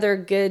another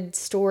good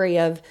story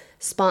of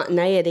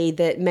spontaneity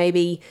that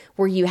maybe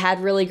where you had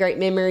really great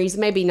memories?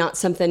 Maybe not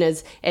something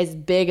as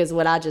big as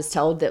what I just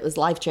told that was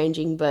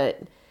life-changing,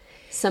 but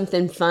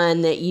something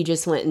fun that you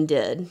just went and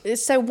did.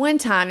 So one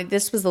time,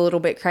 this was a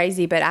little bit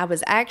crazy, but I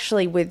was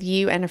actually with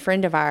you and a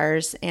friend of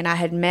ours, and I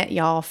had met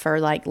y'all for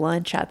like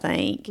lunch, I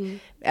think,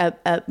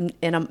 at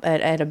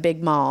a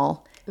big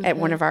mall at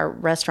one of our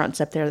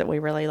restaurants up there that we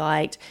really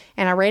liked.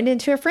 And I ran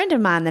into a friend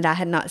of mine that I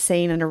had not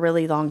seen in a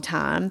really long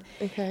time.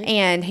 Okay.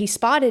 And he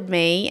spotted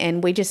me,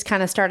 and we just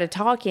kind of started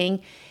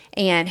talking.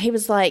 And he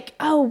was like,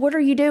 oh, what are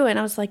you doing?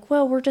 I was like,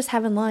 well, we're just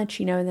having lunch,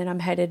 and then I'm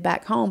headed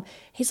back home.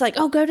 He's like,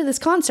 oh, go to this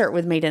concert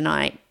with me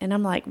tonight. And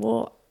I'm like,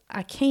 well,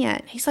 I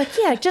can't. He's like,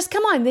 yeah, just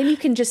come on. Then you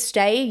can just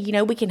stay,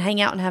 we can hang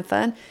out and have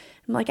fun.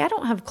 I'm I'm like, I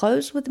don't have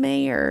clothes with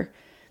me, or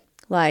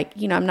like,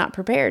 I'm not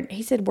prepared.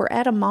 He said, we're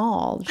at a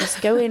mall.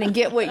 Just go in and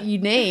get what you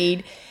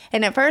need.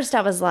 And at first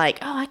I was like,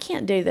 oh, I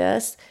can't do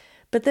this.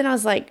 But then I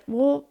was like,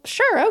 well,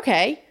 sure.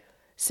 Okay.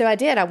 So I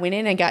did. I went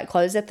in and got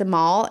clothes at the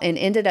mall and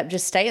ended up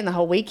just staying the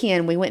whole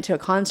weekend. We went to a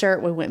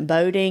concert. We went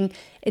boating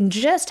and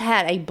just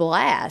had a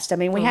blast. I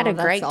mean, we had a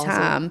great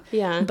time.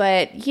 Yeah.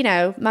 But,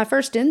 my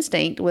first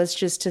instinct was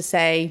just to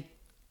say,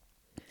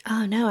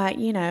 oh, no,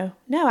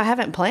 I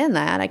haven't planned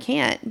that. I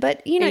can't.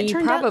 But, And it you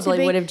turned out to probably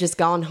be, would have just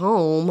gone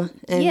home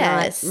and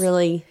Yes. not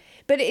really.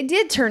 but it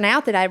did turn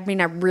out that I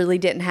really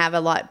didn't have a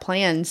lot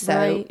planned.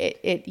 So Right.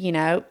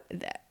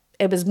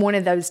 it was one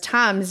of those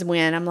times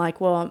when I'm like,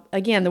 well,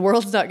 again, the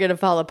world's not going to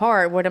fall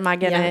apart. What am I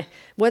going to, Yeah.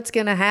 what's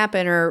going to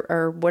happen,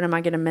 or what am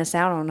I going to miss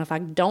out on if I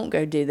don't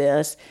go do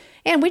this?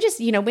 And we just,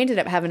 we ended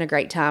up having a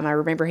great time. I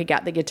remember he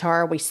got the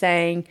guitar, we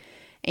sang,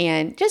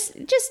 and just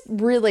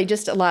really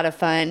just a lot of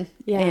fun.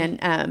 Yeah.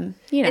 And,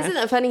 Isn't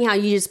it funny how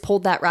you just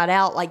pulled that right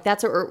out? Like,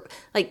 that's what we're,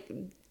 like,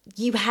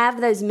 you have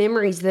those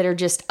memories that are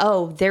just,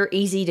 they're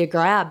easy to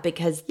grab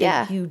because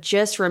you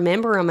just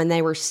remember them and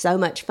they were so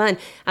much fun.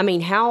 I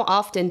mean, how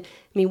often,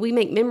 we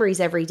make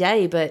memories every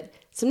day, but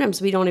sometimes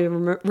we don't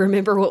even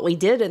remember what we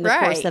did in the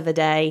course of a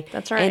day.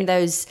 That's right. And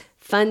those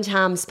fun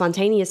times,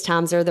 spontaneous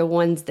times are the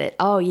ones that,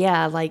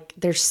 like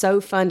they're so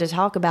fun to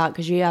talk about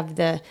because you have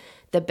the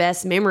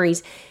best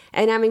memories.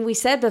 And we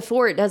said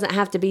before, it doesn't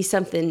have to be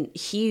something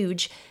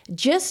huge.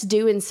 Just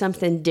doing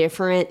something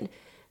different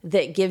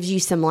that gives you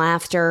some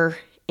laughter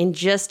and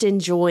just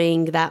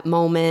enjoying that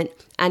moment.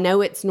 I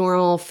know it's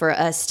normal for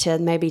us to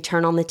maybe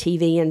turn on the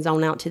TV and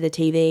zone out to the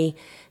TV.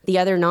 The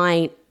other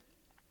night,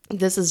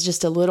 this is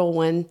just a little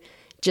one,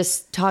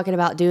 just talking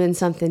about doing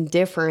something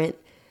different.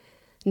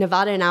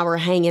 Nevada and I were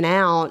hanging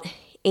out,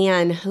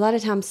 and a lot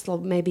of times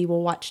maybe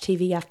we'll watch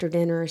TV after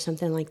dinner or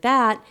something like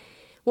that.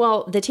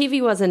 Well, the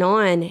TV wasn't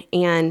on,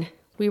 and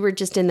we were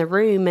just in the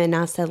room, and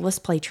I said, let's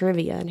play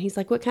trivia. And he's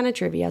like, what kind of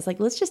trivia? I was like,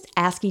 let's just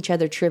ask each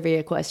other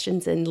trivia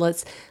questions, and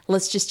let's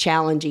just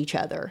challenge each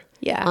other.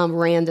 Yeah.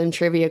 Random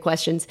trivia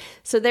questions.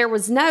 So there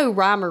was no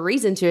rhyme or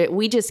reason to it.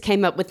 We just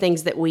came up with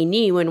things that we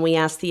knew, and we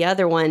asked the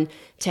other one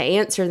to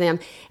answer them.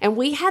 And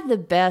we had the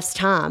best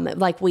time.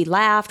 Like, we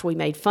laughed, we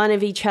made fun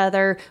of each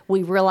other.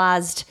 We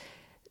realized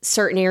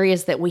certain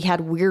areas that we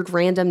had weird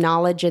random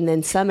knowledge, and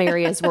then some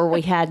areas where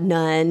we had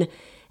none.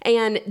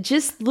 And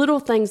just little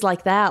things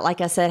like that.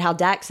 Like I said, how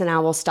Dax and I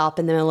will stop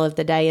in the middle of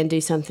the day and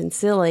do something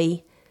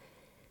silly.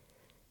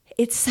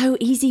 It's so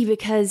easy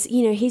because,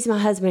 he's my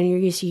husband. You're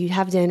used to, you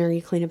have dinner,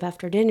 you clean up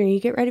after dinner, you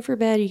get ready for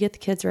bed, you get the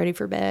kids ready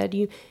for bed.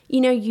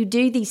 You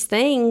do these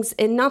things,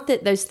 and not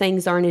that those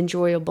things aren't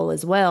enjoyable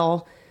as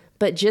well,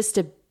 but just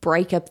to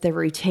break up the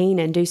routine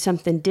and do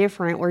something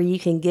different where you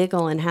can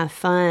giggle and have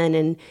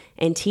fun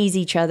and tease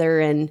each other.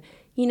 And,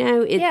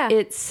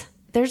 it's...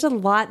 There's a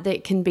lot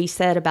that can be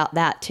said about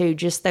that too,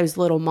 just those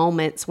little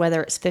moments,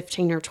 whether it's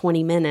 15 or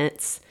 20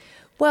 minutes.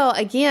 Well,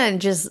 again,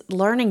 just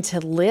learning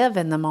to live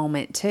in the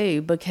moment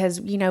too,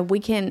 because,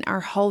 our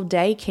whole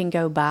day can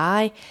go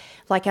by.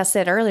 Like I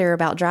said earlier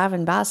about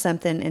driving by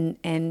something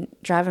and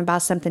driving by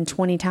something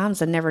 20 times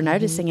and never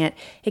noticing it.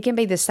 It can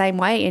be the same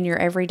way in your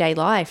everyday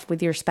life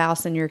with your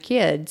spouse and your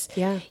kids.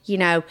 Yeah.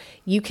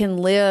 You can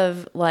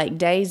live like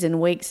days and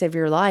weeks of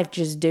your life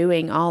just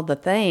doing all the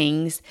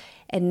things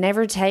and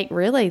never take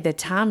really the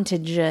time to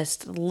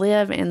just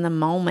live in the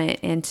moment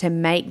and to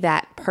make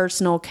that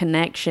personal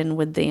connection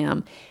with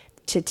them,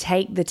 to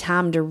take the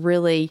time to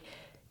really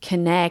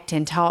connect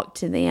and talk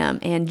to them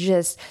and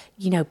just,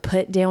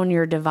 put down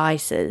your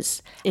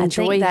devices.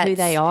 Enjoy who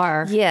they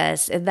are.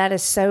 Yes, and that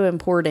is so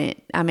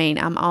important.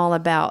 I'm all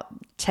about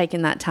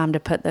taking that time to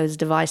put those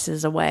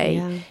devices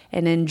away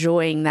and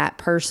enjoying that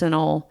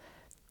personal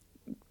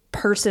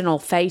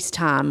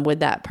FaceTime with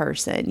that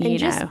person, and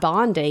just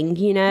bonding,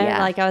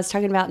 like I was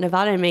talking about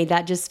Nevada and me,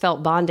 that just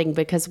felt bonding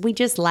because we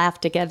just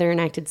laughed together and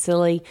acted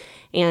silly.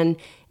 And,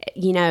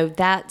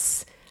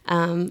 that's,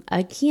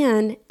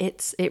 again, it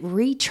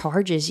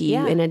recharges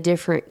you in a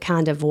different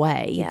kind of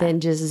way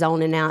than just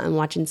zoning out and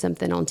watching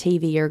something on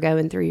TV or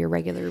going through your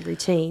regular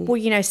routine.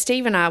 Well,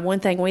 Steve and I, one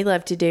thing we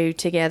love to do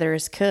together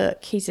is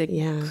cook. He's a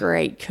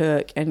great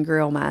cook and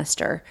grill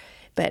master.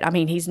 But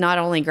he's not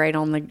only great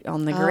on the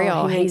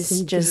grill.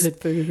 He's just good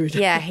food.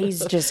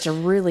 He's just a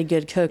really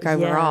good cook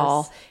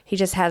overall. Yes. He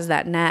just has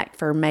that knack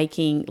for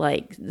making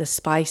like the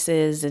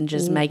spices and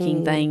just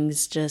making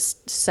things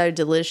just so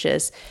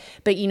delicious.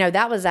 But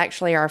that was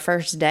actually our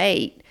first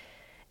date,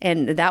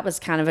 and that was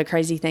kind of a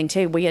crazy thing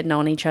too. We had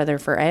known each other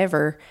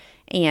forever,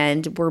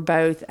 and had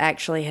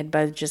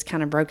both just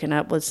kind of broken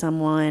up with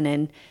someone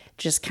and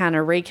just kind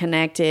of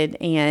reconnected.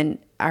 And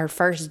our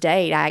first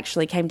date, I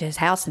actually came to his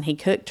house and he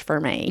cooked for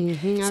me.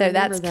 So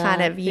that's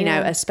kind of,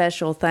 a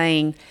special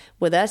thing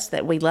with us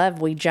that we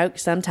love. We joke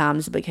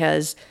sometimes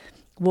because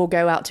we'll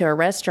go out to a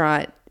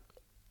restaurant,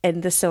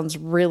 and this sounds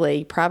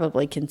really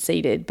probably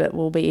conceited, but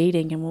we'll be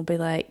eating and we'll be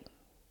like,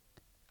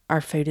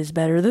 our food is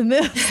better than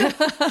this.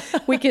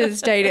 We could have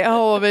stayed at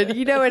home, and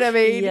you know what I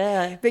mean?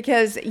 Yeah.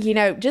 Because,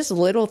 just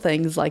little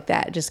things like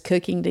that, just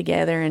cooking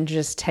together and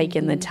just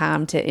taking the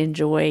time to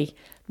enjoy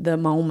the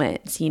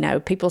moments.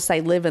 People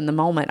say live in the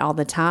moment all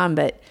the time,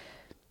 but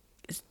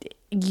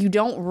you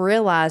don't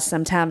realize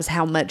sometimes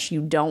how much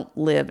you don't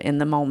live in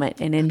the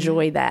moment and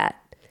enjoy that.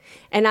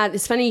 And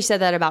it's funny you said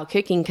that about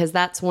cooking, because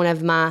that's one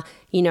of my,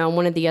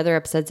 one of the other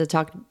episodes I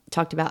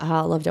talked about how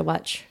I love to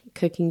watch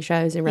cooking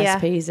shows and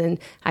recipes, and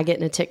I get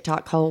in a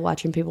TikTok hole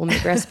watching people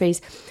make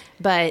recipes.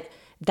 But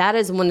that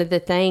is one of the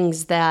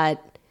things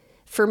that,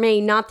 for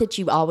me, not that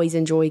you always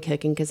enjoy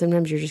cooking, because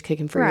sometimes you're just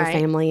cooking for your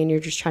family and you're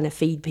just trying to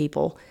feed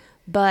people.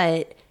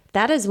 But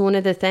that is one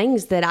of the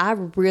things that I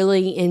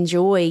really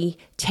enjoy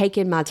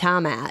taking my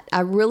time at.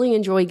 I really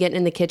enjoy getting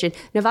in the kitchen.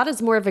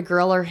 Nevada's more of a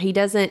griller.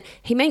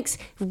 He makes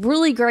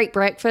really great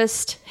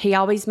breakfast. He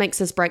always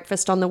makes us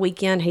breakfast on the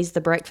weekend. He's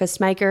the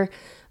breakfast maker.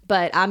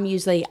 But I'm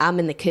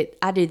in the kitchen.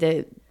 I do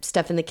the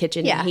stuff in the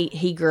kitchen. Yeah. And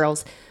he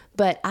grills.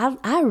 But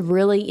I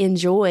really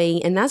enjoy,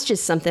 and that's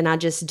just something I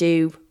just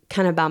do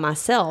kind of by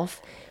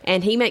myself.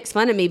 And he makes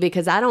fun of me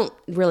because I don't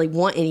really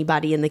want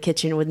anybody in the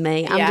kitchen with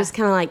me. I'm just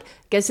kind of like,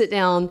 go sit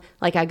down,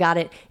 like I got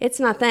it. It's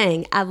my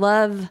thing. I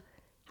love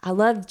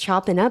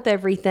chopping up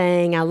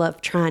everything. I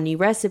love trying new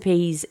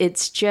recipes.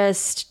 It's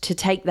just to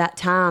take that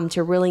time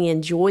to really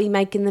enjoy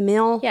making the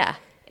meal. Yeah.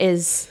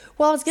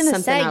 Well, I was going to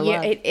say,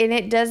 and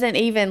it doesn't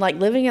even, like,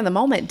 living in the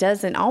moment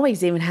doesn't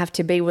always even have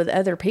to be with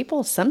other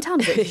people.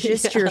 Sometimes it's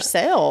just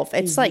yourself.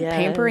 It's like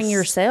pampering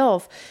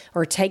yourself,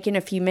 or taking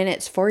a few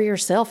minutes for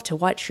yourself to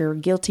watch your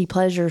guilty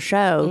pleasure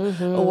show,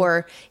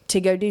 or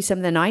to go do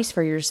something nice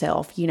for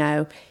yourself,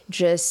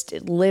 just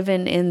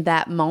living in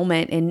that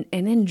moment and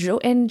enjoy,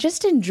 and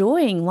just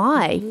enjoying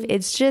life.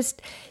 It's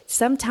just,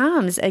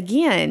 sometimes,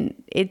 again,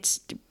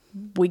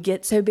 we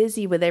get so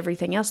busy with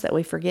everything else that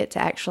we forget to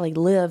actually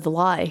live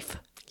life.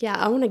 Yeah,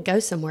 I want to go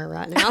somewhere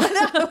right now.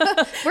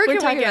 Where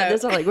can we go?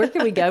 This, like, where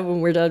can we go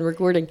when we're done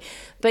recording?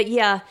 But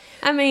yeah,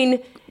 I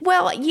mean,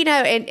 well,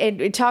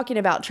 and talking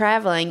about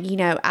traveling,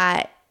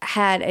 I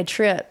had a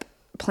trip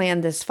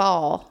planned this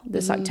fall,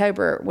 this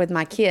October, with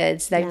my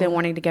kids. They've been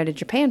wanting to go to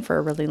Japan for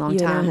a really long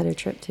time. You and I had a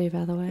trip too,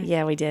 by the way.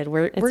 Yeah, we did.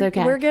 We're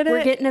okay. We're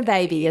getting a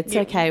baby. It's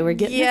okay. We're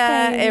getting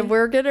a baby. And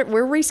we're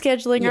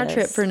rescheduling our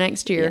trip for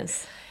next year.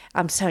 Yes.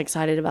 I'm so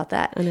excited about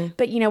that. I know.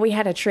 But we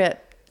had a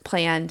trip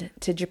planned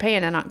to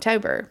Japan in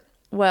October.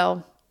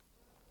 Well,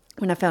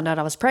 when I found out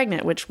I was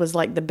pregnant, which was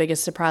like the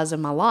biggest surprise of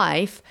my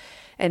life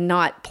and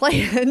not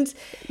planned.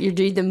 You're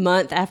due the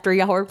month after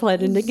y'all were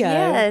planning to go.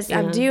 Yes, yeah.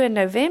 I'm due in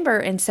November.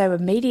 And so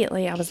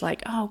immediately I was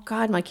like, oh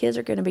God, my kids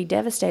are going to be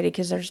devastated,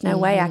 because there's no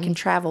way I can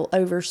travel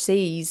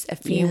overseas a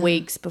few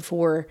weeks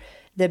before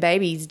the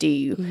baby's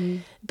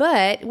due.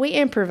 But we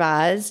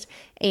improvised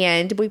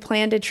and we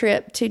planned a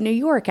trip to New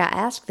York. I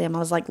asked them, I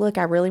was like, look,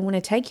 I really want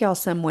to take y'all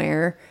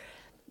somewhere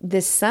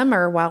this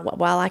summer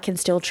while I can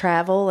still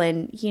travel.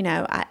 And,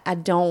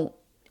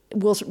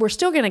 we're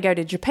still going to go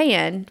to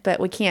Japan,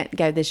 but we can't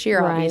go this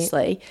year,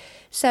 obviously.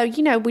 So,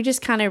 we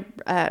just kind of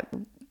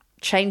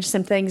changed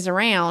some things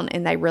around,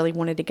 and they really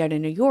wanted to go to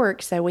New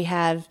York. So we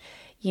have,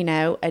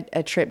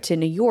 a trip to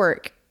New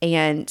York.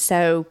 And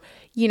so,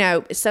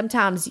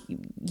 sometimes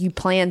you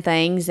plan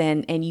things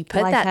and you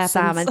put life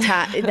time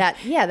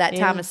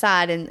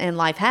aside, and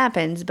life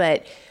happens,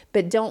 but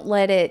don't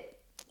let it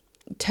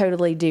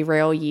totally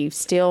derail you.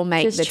 Still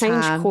make just the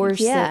change time.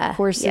 courses.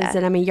 Yeah.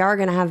 And I mean, y'all are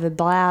going to have a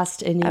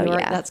blast in New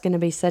York. Yeah. That's going to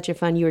be such a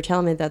fun. You were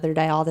telling me the other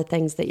day all the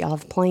things that y'all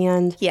have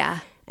planned. Yeah.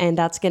 And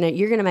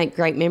you're going to make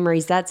great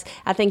memories. I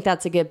think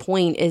that's a good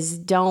point,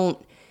 is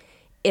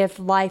if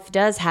life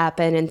does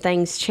happen and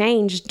things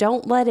change,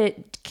 don't let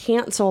it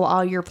cancel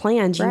all your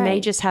plans. You may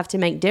just have to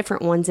make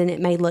different ones, and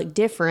it may look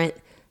different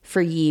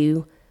for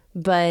you,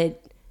 but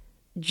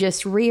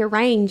just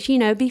rearrange,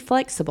 be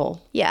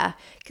flexible. Yeah.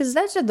 Because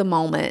those are the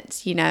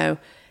moments,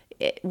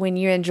 when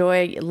you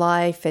enjoy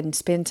life and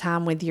spend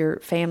time with your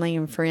family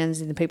and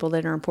friends and the people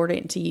that are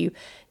important to you.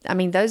 I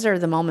mean, those are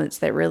the moments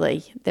that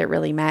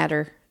really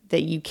matter,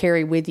 that you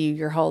carry with you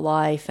your whole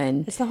life.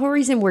 And it's the whole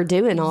reason we're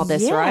doing all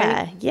this,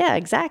 right? Yeah,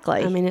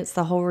 exactly. I mean, it's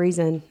the whole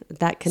reason,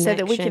 that connection. So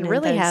that we can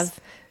really have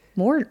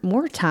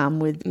more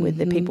time with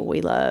the people we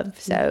love.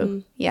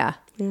 So, yeah.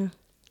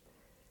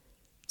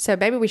 So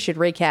maybe we should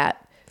recap.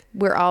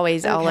 We're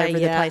always all over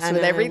the place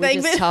with everything.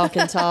 We just talk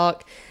and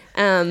talk.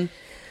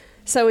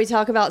 So we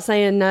talk about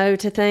saying no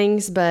to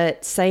things,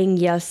 but saying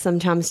yes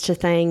sometimes to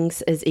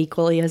things is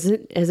equally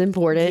as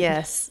important.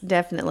 Yes,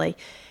 definitely.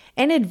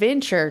 And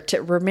adventure,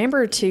 to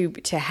remember to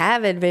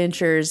have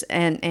adventures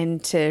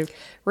and to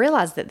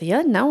realize that the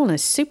unknown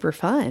is super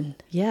fun.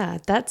 Yeah,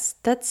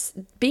 that's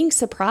being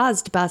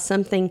surprised by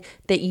something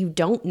that you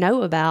don't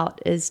know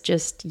about is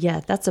just,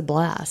 that's a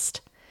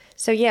blast.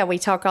 So, we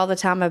talk all the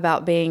time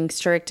about being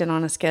strict and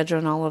on a schedule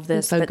and all of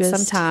this, but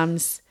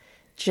sometimes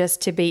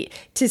just to be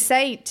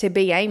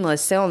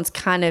aimless sounds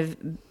kind of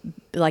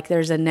like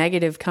there's a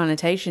negative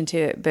connotation to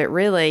it, but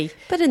really,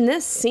 But in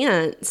this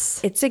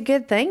sense, it's a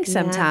good thing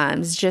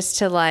sometimes just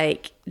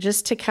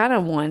to kind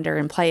of wander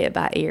and play it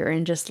by ear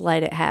and just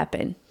let it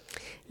happen.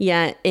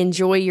 yeah,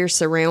 enjoy your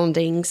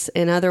surroundings.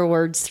 In other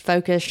words,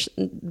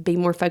 be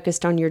more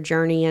focused on your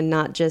journey and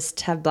not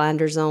just have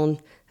blinders on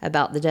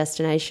about the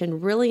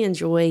destination. Really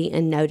enjoy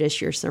and notice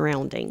your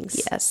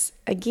surroundings. Yes.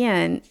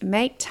 Again,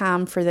 make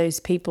time for those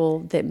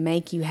people that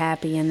make you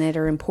happy and that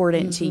are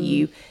important to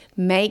you.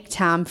 Make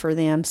time for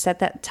them. Set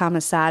that time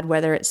aside,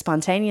 whether it's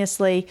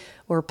spontaneously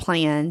or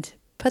planned.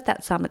 Put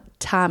that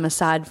time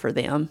aside for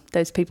them,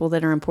 those people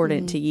that are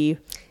important to you.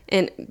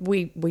 And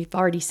we've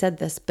already said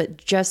this, but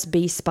just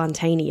be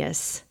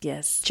spontaneous.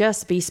 Yes.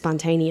 Just be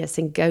spontaneous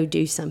and go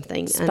do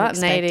something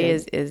Spontaneity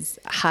unexpected. is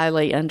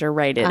highly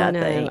underrated,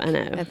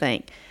 I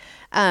think.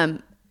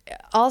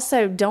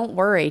 Also, don't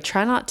worry.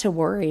 Try not to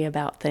worry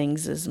about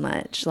things as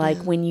much. Like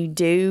when you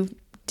do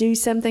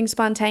something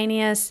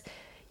spontaneous,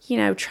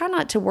 try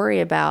not to worry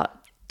about.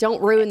 Don't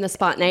ruin the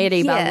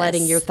spontaneity by Yes.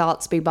 letting your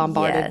thoughts be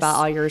bombarded by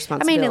all your I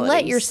responsibilities. mean, and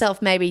let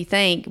yourself maybe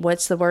think,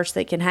 what's the worst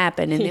that can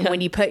happen? And then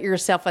when you put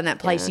yourself in that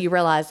place, you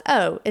realize,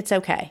 oh, it's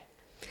okay.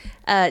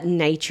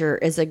 Nature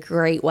is a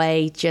great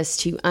way just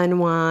to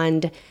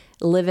unwind,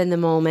 live in the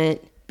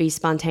moment, be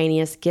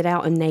spontaneous, get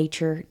out in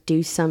nature,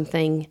 do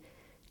something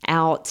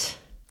out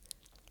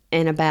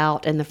and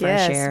about in the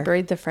fresh air.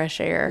 Breathe the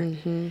fresh air.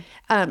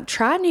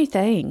 Try new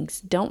things.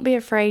 Don't be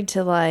afraid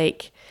to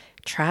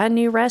try a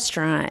new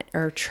restaurant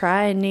or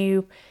try a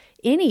new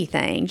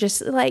anything.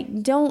 Just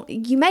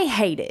you may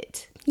hate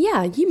it,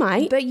 Yeah, you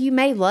might. but you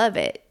may love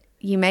it.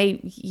 You may,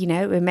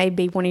 it may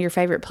be one of your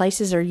favorite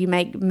places, or you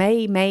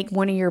may make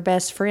one of your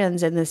best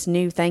friends in this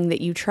new thing that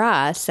you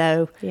try.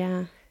 So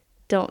Yeah,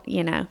 don't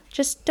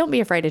be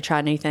afraid to try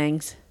new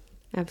things.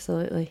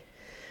 absolutely.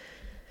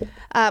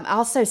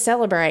 Also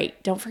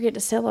celebrate. Don't forget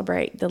to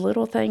celebrate the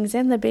little things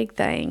and the big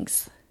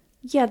things.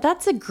 Yeah,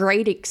 that's a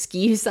great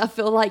excuse, I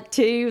feel like,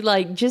 too.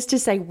 Like, just to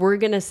say we're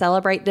going to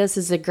celebrate this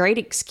is a great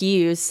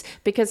excuse,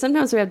 because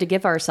sometimes we have to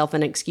give ourselves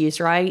an excuse,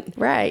 right?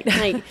 Right.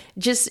 Like,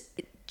 just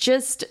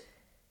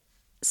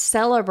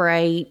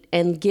celebrate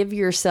and give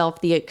yourself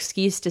the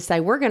excuse to say,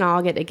 we're going to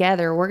all get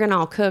together, we're going to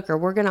all cook, or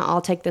we're going to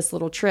all take this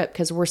little trip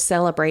because we're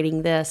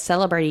celebrating this.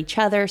 Celebrate each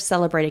other,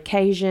 celebrate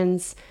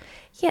occasions.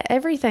 Yeah,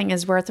 everything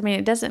is worth. I mean,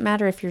 it doesn't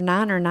matter if you're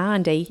 9 or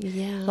 90.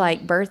 Yeah.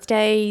 Like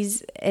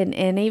birthdays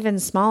and even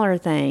smaller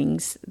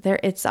things.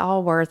 It's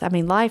all worth. I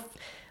mean, life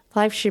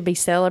should be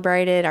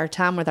celebrated. Our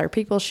time with our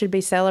people should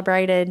be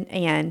celebrated,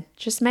 and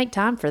just make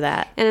time for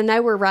that. And I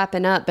know we're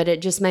wrapping up, but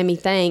it just made me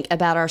think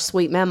about our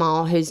sweet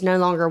Mama, who's no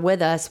longer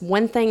with us.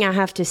 One thing I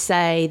have to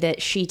say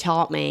that she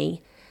taught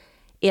me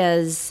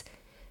is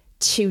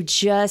to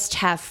just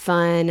have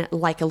fun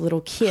like a little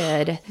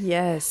kid.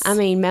 Yes. I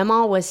mean,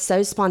 Mama was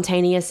so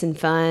spontaneous and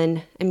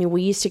fun. I mean,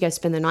 we used to go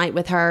spend the night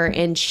with her,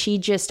 and she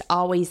just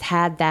always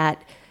had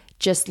that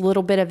just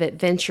little bit of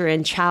adventure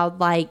and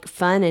childlike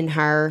fun in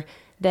her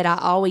that I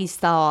always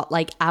thought,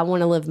 like, I want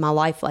to live my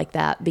life like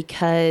that,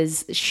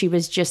 because she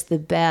was just the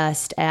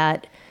best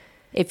at,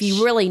 if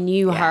you really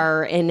knew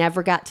her and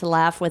never got to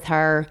laugh with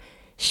her,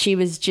 she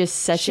was just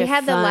such She a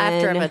had the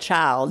laughter of a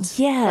child.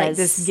 Yes. Like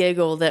this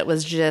giggle that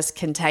was just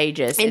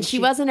contagious. And she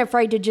wasn't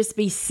afraid to just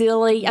be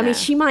silly. I mean,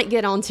 she might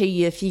get on to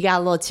you if you got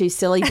a little too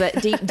silly,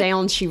 but deep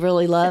down, she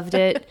really loved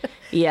it.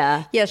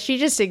 Yeah. Yeah, she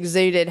just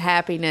exuded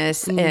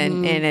happiness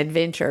and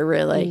adventure,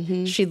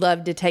 really. She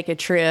loved to take a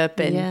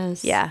trip. And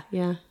Yes. yeah.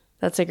 Yeah.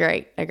 That's a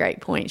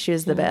great point. She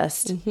was the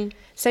best.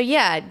 So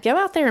yeah, go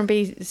out there and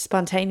be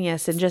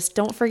spontaneous, and just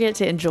don't forget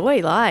to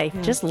enjoy life.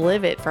 Just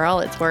live it for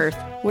all it's worth.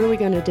 What are we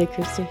going to do,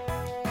 Christy?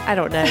 I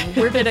don't know.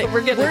 We're gonna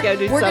go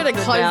do something We're gonna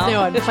close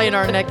now and plan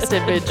our next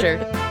adventure.